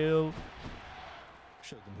heal.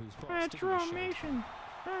 Show them who's boss. Transformation.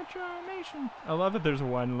 Transformation. I love that there's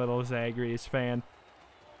one little Zagreus fan.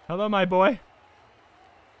 Hello, my boy.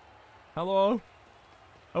 Hello.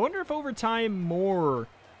 I wonder if over time more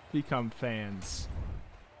become fans.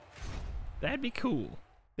 That'd be cool.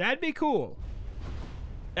 That'd be cool.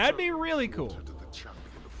 That'd be really cool.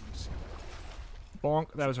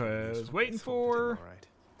 Bonk. That was what I was waiting for. All right.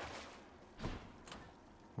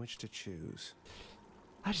 Which to choose?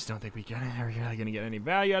 I just don't think we are really gonna get any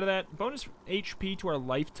value out of that. Bonus HP to our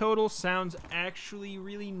life total sounds actually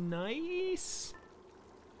really nice.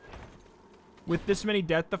 With this many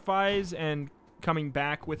death defies and coming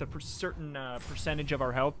back with a certain percentage of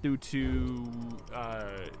our health due to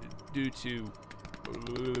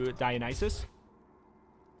Dionysus,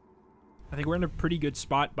 I think we're in a pretty good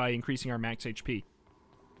spot by increasing our max HP.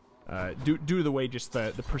 Due to the way just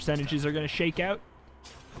the percentages are going to shake out,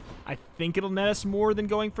 I think it'll net us more than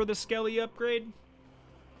going for the Skelly upgrade.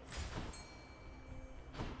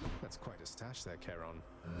 That's quite a stash there, Charon.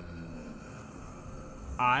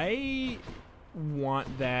 I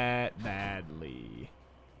want that badly.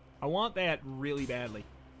 I want that really badly.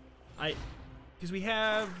 Because we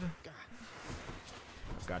have...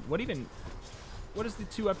 Oh God, what is the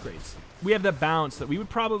 2 upgrades? We have the bounce that we would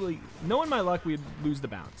probably... Knowing my luck, we'd lose the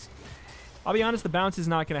bounce. I'll be honest, the bounce is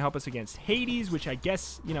not going to help us against Hades, which I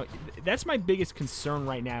guess, you know, that's my biggest concern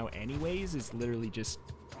right now anyways, is literally just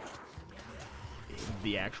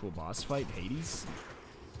the actual boss fight, Hades.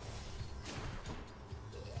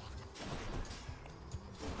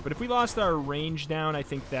 But if we lost our range down, I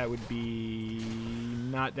think that would be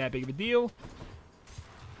not that big of a deal.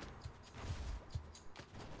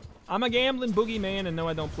 I'm a gambling boogeyman, and no,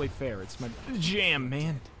 I don't play fair. It's my jam,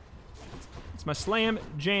 man. It's my slam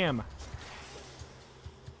jam.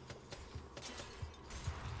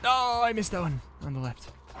 Oh, I missed that one on the left.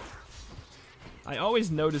 I always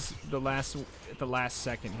notice at the last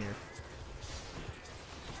second here.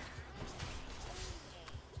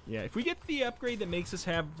 Yeah, if we get the upgrade that makes us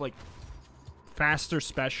have, like, faster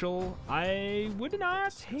special, I would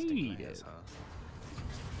not hate it.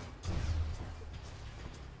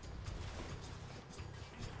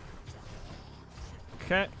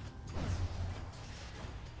 Okay.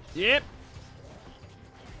 Yep.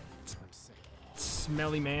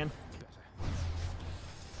 Smelly man.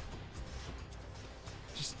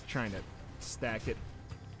 Just trying to stack it.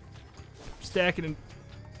 Stack it and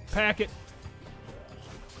pack it.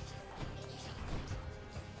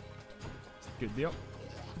 Good deal.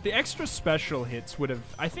 The extra special hits would have,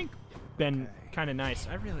 I think, been kind of nice.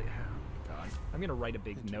 I really... Oh, God. I'm going to write a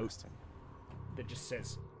big note that just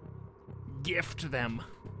says, gift them.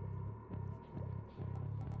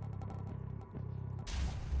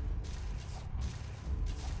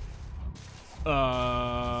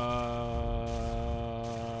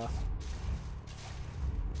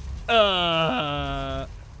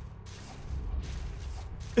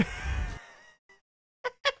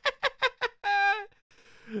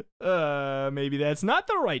 Maybe that's not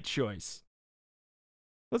the right choice.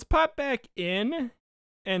 Let's pop back in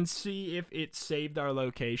and see if it saved our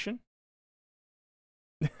location.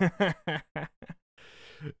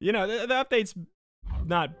 You know, the update's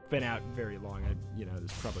not been out very long. You know,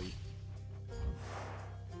 there's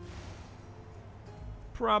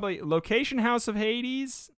probably location House of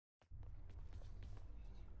Hades.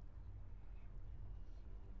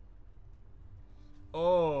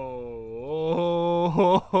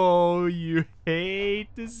 Oh, you hate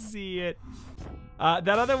to see it. That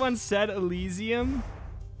other one said Elysium.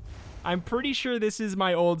 I'm pretty sure this is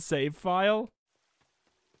my old save file.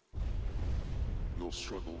 Your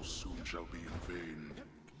struggles soon shall be in vain.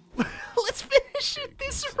 Let's finish it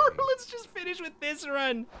this run. Let's just finish with this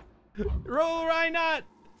run. Roll, why not?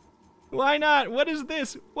 Why not? What is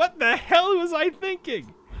this? What the hell was I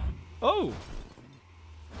thinking? Oh.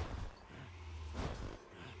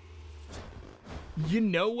 You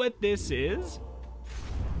know what this is?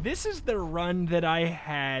 This is the run that I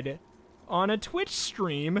had on a Twitch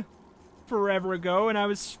stream forever ago, and I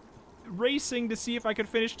was racing to see if I could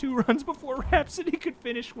finish 2 runs before Rhapsody could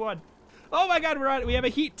finish 1. Oh my God, we have a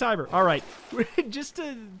heat timer. All right,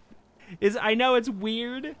 I know it's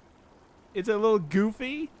weird, it's a little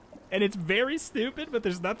goofy, and it's very stupid, but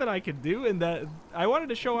there's nothing I can do, and I wanted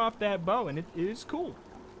to show off that bow, and it is cool.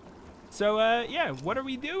 So yeah, what are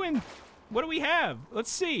we doing? What do we have? Let's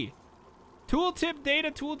see. Tooltip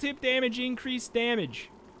data, tooltip damage, increased damage.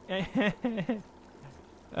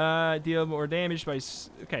 Deal more damage by...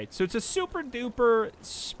 Okay, so it's a super duper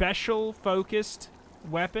special focused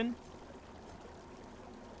weapon.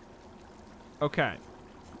 Okay.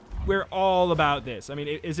 We're all about this. I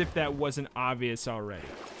mean, as if that wasn't obvious already.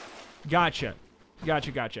 Gotcha.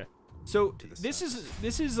 Gotcha. So this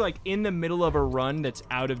is like in the middle of a run that's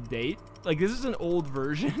out of date. Like, this is an old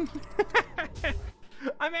version.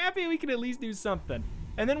 I'm happy we can at least do something.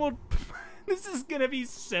 And then we'll... This is gonna be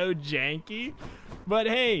so janky. But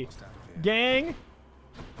hey, gang,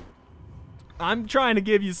 I'm trying to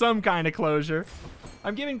give you some kind of closure.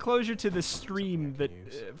 I'm giving closure to the stream that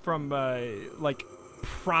from like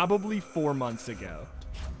probably 4 months ago.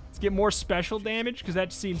 Let's get more special damage, because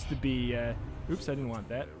that seems to be oops, I didn't want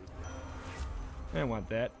that. I didn't want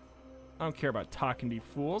that. I don't care about talking to you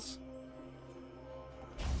fools.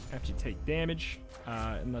 After you take damage,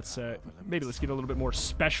 and let's maybe let's get a little bit more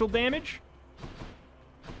special damage.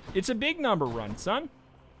 It's a big number run, son.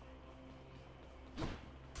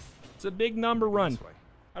 It's a big number run.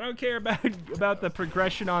 I don't care about the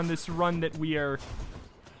progression on this run that we are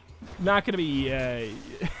not going to be.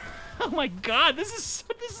 Oh my God, this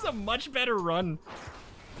is a much better run.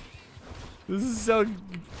 This is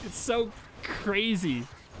it's so crazy.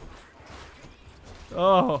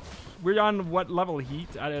 Oh, we're on what level heat?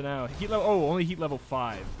 I don't know. Heat level. Oh, only heat level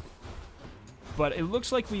 5. But it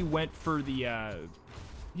looks like we went for the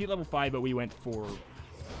heat level 5, but we went for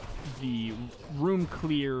the room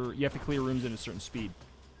clear. You have to clear rooms at a certain speed.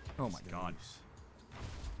 Oh my God.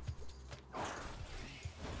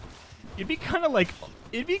 It'd be kind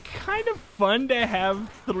of fun to have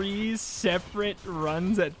 3 separate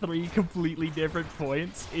runs at 3 completely different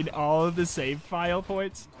points in all of the save file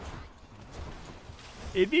points.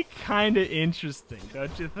 It'd be kind of interesting,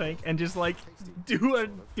 don't you think? And just like do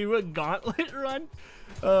a gauntlet run.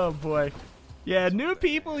 Oh boy. Yeah, new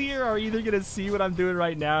people here are either gonna see what I'm doing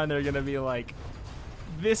right now and they're gonna be like,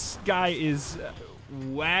 this guy is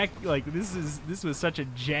whack, like this was such a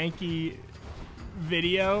janky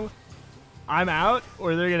video, I'm out.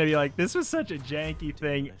 Or they're gonna be like, this was such a janky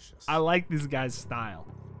thing, I like this guy's style.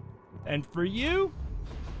 And for you,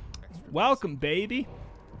 welcome, baby.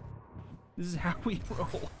 This is how we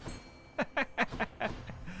roll.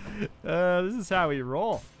 This is how we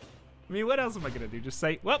roll. I mean, what else am I gonna do? Just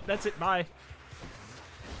say, well, that's it, bye.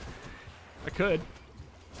 I could.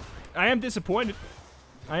 I am disappointed.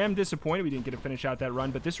 I am disappointed we didn't get to finish out that run,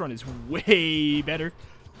 but this run is way better.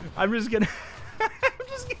 I'm just gonna I'm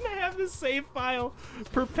just gonna have the save file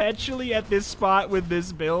perpetually at this spot with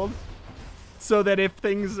this build, so that if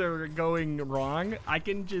things are going wrong, I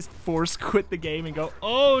can just force quit the game and go,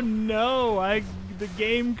 oh no, the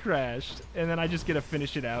game crashed. And then I just get to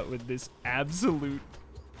finish it out with this absolute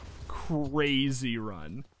crazy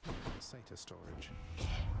run. SATA storage.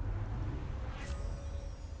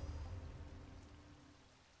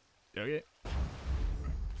 Okay.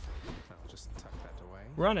 I'll just tuck that away.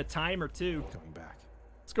 We're on a timer too. Going back.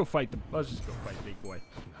 Let's go fight them. Let's just go fight Big Boy.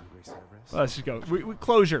 You hungry, Cerberus? Let's just go.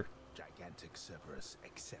 Closure. Gigantic Cerberus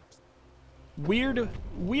accepts.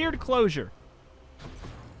 Weird closure.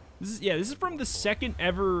 This is from the second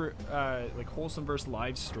ever like Wholesome Verse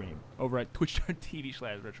live stream over at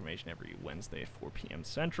twitch.tv/Retromation every Wednesday at 4 p.m.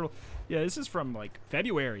 Central. Yeah, this is from like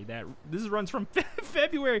February. This runs from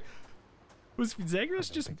February. Was Zagreus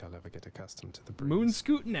just think I'll ever get accustomed to the moon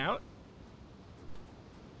scooting out?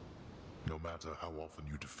 No matter how often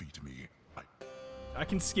you defeat me, I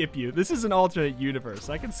can skip you. This is an alternate universe.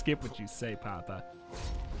 I can skip what you say, Papa.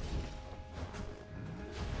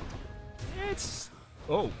 It's...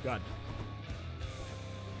 Oh, God.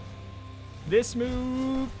 This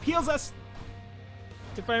move heals us,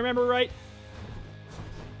 if I remember right.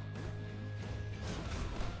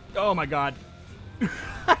 Oh, my God.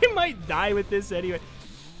 I might die with this anyway.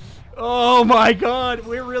 Oh, my God.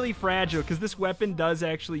 We're really fragile, because this weapon does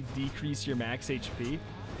actually decrease your max HP.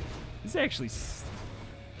 This is actually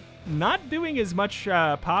not doing as much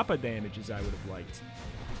Papa damage as I would have liked.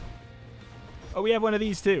 Oh, we have one of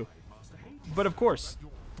these, too. But, of course...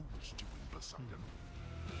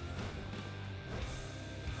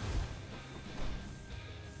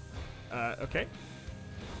 okay.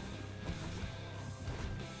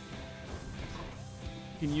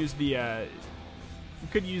 You can use the, you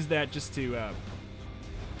could use that just to,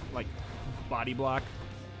 like, body block.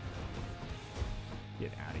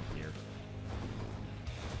 Get out of here.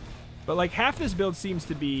 But, like, half this build seems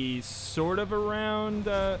to be sort of around,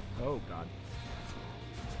 oh, God.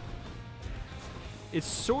 It's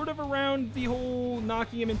sort of around the whole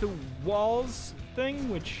knocking him into walls thing,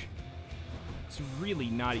 which is really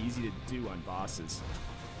not easy to do on bosses.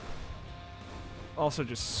 Also,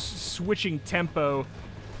 just switching tempo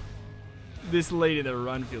this late in the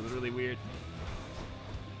run feels really weird.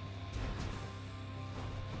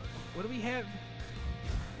 What do we have?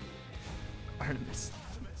 Artemis.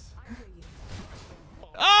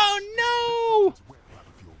 Oh, no!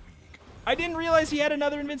 I didn't realize he had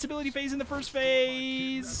another invincibility phase in the first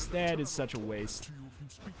phase. That is such a waste.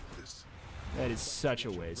 That is such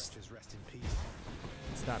a waste.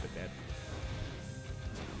 Stop it, Dad.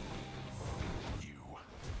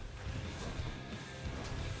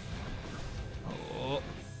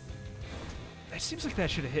 seems like that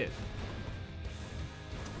should have hit.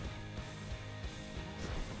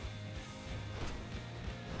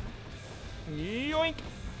 Yoink!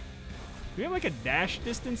 Do we have like a dash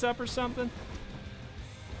distance up or something?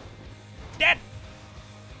 Dead!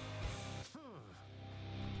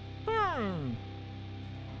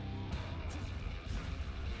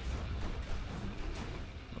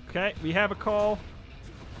 Okay, we have a call.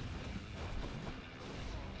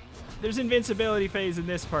 There's invincibility phase in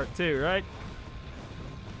this part too, right?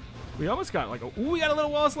 We almost got like a... Ooh, we got a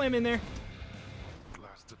little wall slam in there.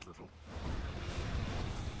 Blasted little.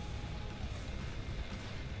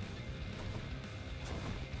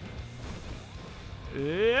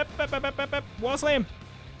 Yep. Wall slam.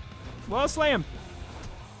 Wall slam.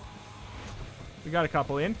 We got a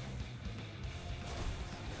couple in.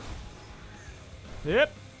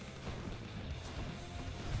 Yep.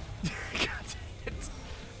 God dang it.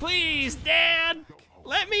 Please, Dad!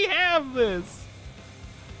 Let me have this!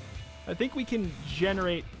 I think we can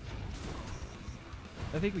generate...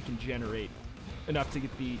 enough to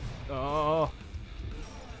get the... Oh.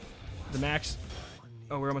 The max.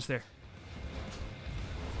 Oh, we're almost there.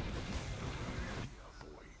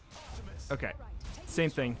 Okay. Same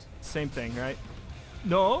thing, right?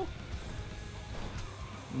 No?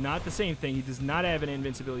 Not the same thing. He does not have an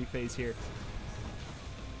invincibility phase here.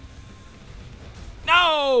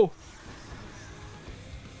 No!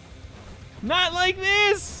 Not like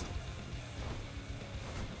this!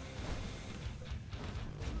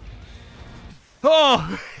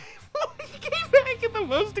 Oh! He came back in the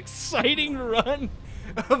most exciting run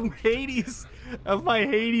of Hades, of my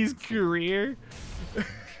Hades career.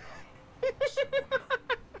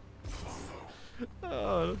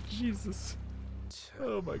 Oh, Jesus.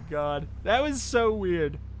 Oh my god. That was so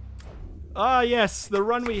weird. Ah, yes, the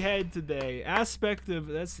run we had today. That's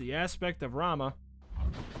the aspect of Rama.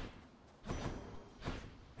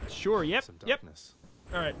 Sure, yep.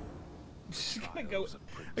 Alright. I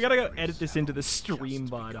gotta go edit this into the stream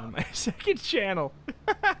bot on my second channel.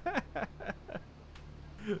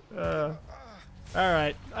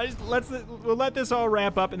 Alright. We'll let this all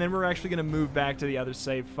wrap up, and then we're actually gonna move back to the other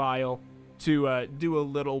save file to do a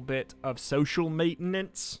little bit of social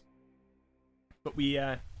maintenance. But we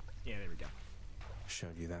yeah, there we go.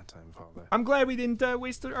 Showed you that time, Father. I'm glad we didn't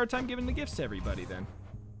waste our time giving the gifts to everybody then.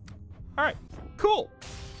 Alright, cool.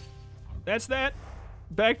 That's that.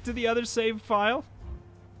 Back to the other save file.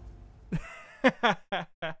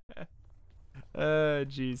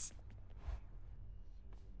 Jeez.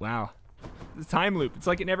 Wow. The time loop. It's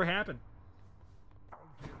like it never happened.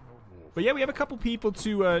 But yeah, we have a couple people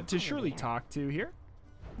to surely talk to here.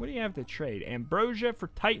 What do you have to trade? Ambrosia for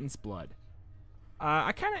Titan's Blood.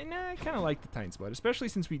 I kind of like the Titan's Blood, especially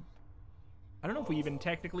since I don't know if we even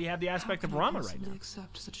technically have the aspect of Rama right now.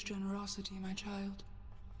 Accept such generosity, my child.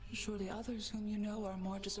 Surely others whom you know are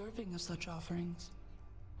more deserving of such offerings.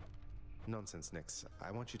 Nonsense, Nyx.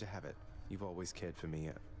 I want you to have it. You've always cared for me.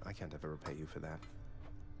 I can't ever repay you for that.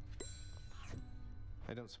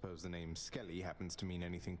 I don't suppose the name Skelly happens to mean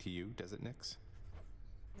anything to you, does it, Nyx?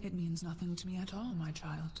 It means nothing to me at all, my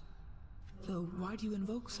child. Though, why do you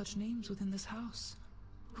invoke such names within this house?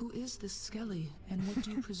 Who is this Skelly, and what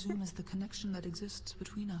do you presume is the connection that exists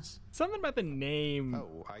between us? Something about the name.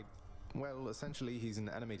 Oh, well, essentially, he's an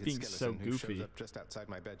animated being skeleton so who goofy. shows up just outside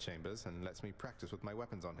my bedchambers and lets me practice with my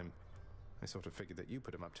weapons on him. I sort of figured that you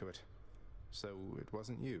put him up to it. So, it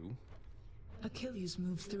wasn't you? Achilles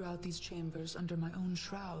moves throughout these chambers under my own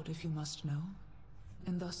shroud, if you must know.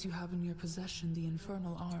 And thus you have in your possession the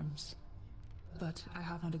infernal arms. But I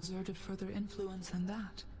have not exerted further influence than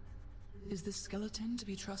that. Is this skeleton to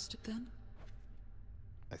be trusted, then?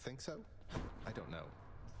 I think so. I don't know.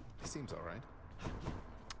 He seems alright.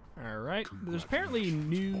 Alright. There's apparently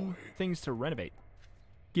new things to renovate.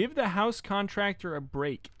 Give the house contractor a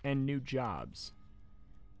break and new jobs.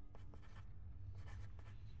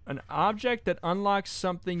 An object that unlocks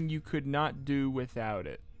something you could not do without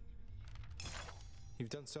it. You've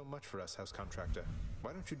done so much for us, house contractor.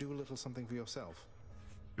 Why don't you do a little something for yourself?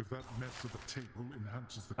 If that mess at the table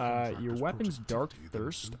enhances the your weapon's Dark productivity, then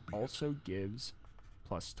Thirst so be also gives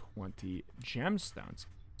plus 20 gemstones.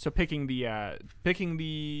 So picking the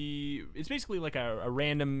it's basically like a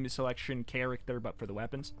random selection character, but for the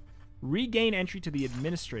weapons. Regain entry to the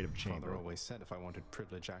administrative chamber. Father always said if I wanted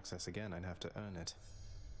privilege access again, I'd have to earn it.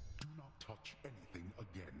 Do not touch anything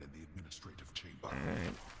again in the administrative chamber.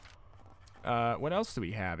 Alright. What else do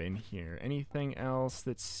we have in here? Anything else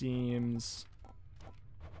that seems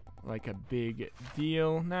like a big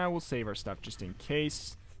deal? Nah, we'll save our stuff just in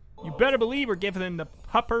case. You better believe we're giving the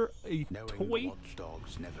pupper a Knowing toy. the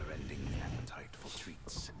watchdog's never-ending appetite for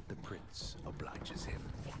treats, the prince obliges him.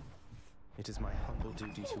 It is my humble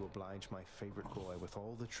duty to oblige my favorite boy with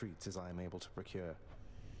all the treats as I am able to procure.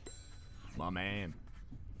 My man.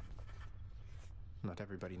 Not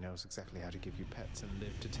everybody knows exactly how to give you pets and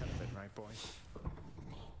live to tell of it, right, boy?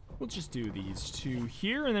 We'll just do these two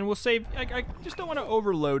here, and then we'll save. I just don't want to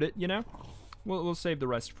overload it, you know? We'll save the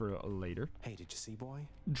rest for later. Hey, did you see, boy?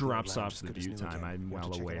 Drops Your off lounge is the good as view new time, again. I'm Want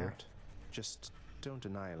well to check it aware. out? Just don't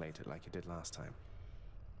annihilate it like you did last time.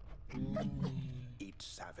 Each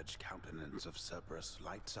savage countenance of Cerberus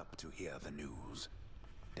lights up to hear the news,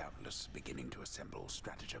 doubtless beginning to assemble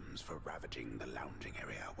stratagems for ravaging the lounging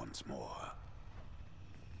area once more.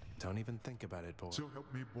 Don't even think about it, boy. So help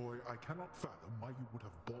me, boy, I cannot fathom why you would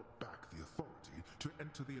have bought back the authority to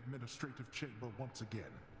enter the administrative chamber once again.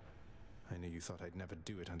 I knew you thought I'd never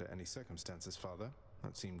do it under any circumstances, Father.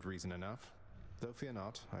 That seemed reason enough. Though fear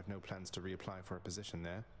not, I've no plans to reapply for a position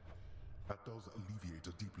there. That does alleviate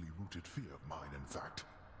a deeply rooted fear of mine, in fact.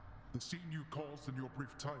 The scene you caused in your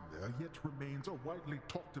brief time there yet remains a widely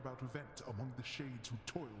talked about event among the shades who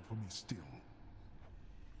toil for me still.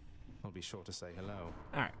 I'll be sure to say hello.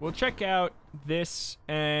 Alright, we'll check out this,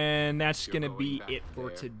 and that's You're gonna going be back it for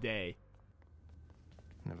there. today.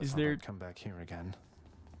 Never Is thought there- I'd come back here again.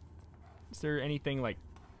 Is there anything, like,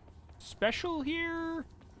 special here?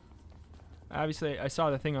 Obviously, I saw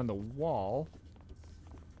the thing on the wall.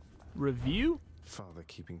 Review? Father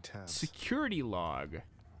keeping tabs. Security log.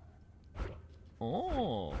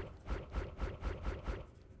 Oh.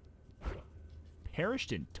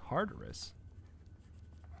 Perished in Tartarus.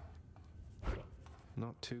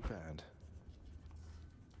 Not too bad.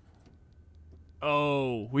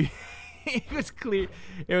 Oh, it was clear.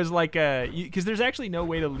 It was like because there's actually no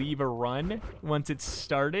way to leave a run once it's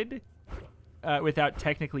started without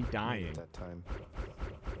technically dying. At that time.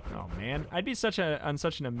 Oh man, I'd be on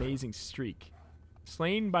such an amazing streak.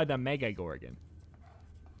 Slain by the Mega Gorgon.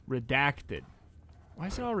 Redacted. Why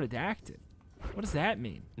is it all redacted? What does that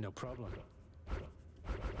mean? No problem.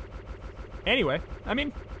 Anyway, I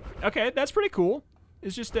mean, okay, that's pretty cool.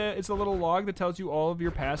 It's just it's a little log that tells you all of your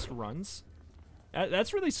past runs.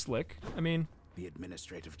 That's really slick. I mean, The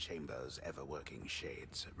administrative chamber's ever-working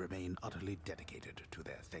shades remain utterly dedicated to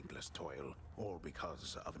their thankless toil, all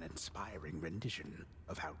because of an inspiring rendition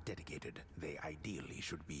of how dedicated they ideally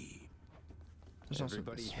should be. There's also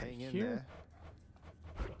Everybody this hang in here.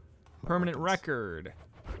 there. Permanent record.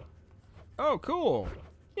 Oh, cool.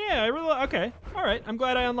 Yeah, I really okay. All right, I'm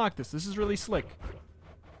glad I unlocked this. This is really slick.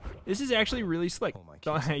 This is actually really slick.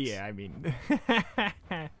 Yeah, I mean,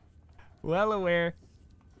 well aware.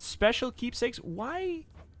 Special keepsakes. Why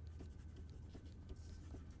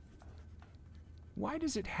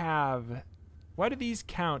does it have? Why do these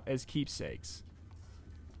count as keepsakes?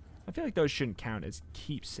 I feel like those shouldn't count as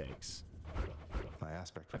keepsakes. My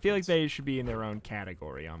aspect. I feel like they should be in their own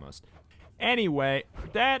category almost. Anyway,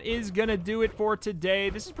 that is gonna do it for today.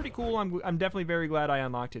 This is pretty cool. I'm definitely very glad I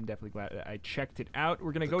unlocked it and definitely glad that I checked it out.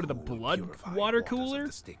 We're gonna go to the blood Purified water waters of cooler.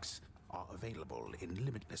 the Styx are available in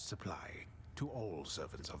limitless supply to all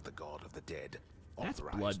servants of the god of the dead, That's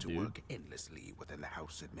authorized blood, to dude. work endlessly within the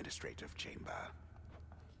house administrative chamber.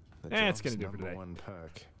 That's gonna do it for today. One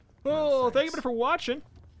perk. Well, thank you for watching.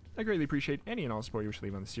 I greatly appreciate any and all support you wish to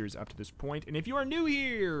leave on the series up to this point. And if you are new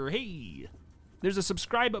here, hey, there's a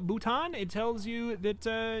subscribe button. It tells you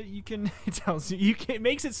that you can. It tells you can. It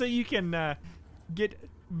makes it so you can get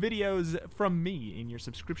videos from me in your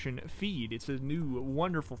subscription feed. It's a new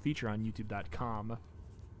wonderful feature on YouTube.com.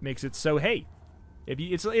 Makes it so hey, if you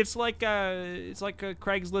it's like Craigslist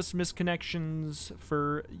misconnections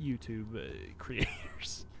for YouTube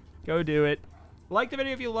creators. Go do it. Like the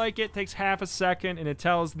video if you like it. Takes half a second, and it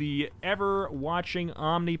tells the ever-watching,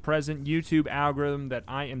 omnipresent YouTube algorithm that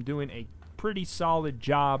I am doing a pretty solid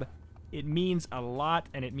job. It means a lot,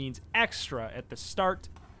 and it means extra at the start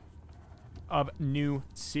of new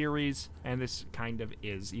series, and this kind of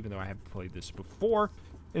is, even though I haven't played this before.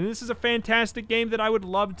 And this is a fantastic game that I would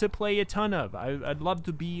love to play a ton of. I'd love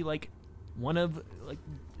to be like one of like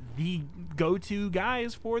the go-to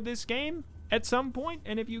guys for this game at some point,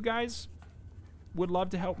 and if you guys would love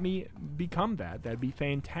to help me become that, that'd be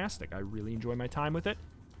fantastic. I really enjoy my time with it.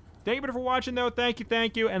 Thank you for watching, though. Thank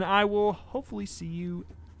you, and I will hopefully see you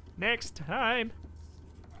next time.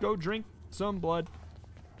 Go drink some blood.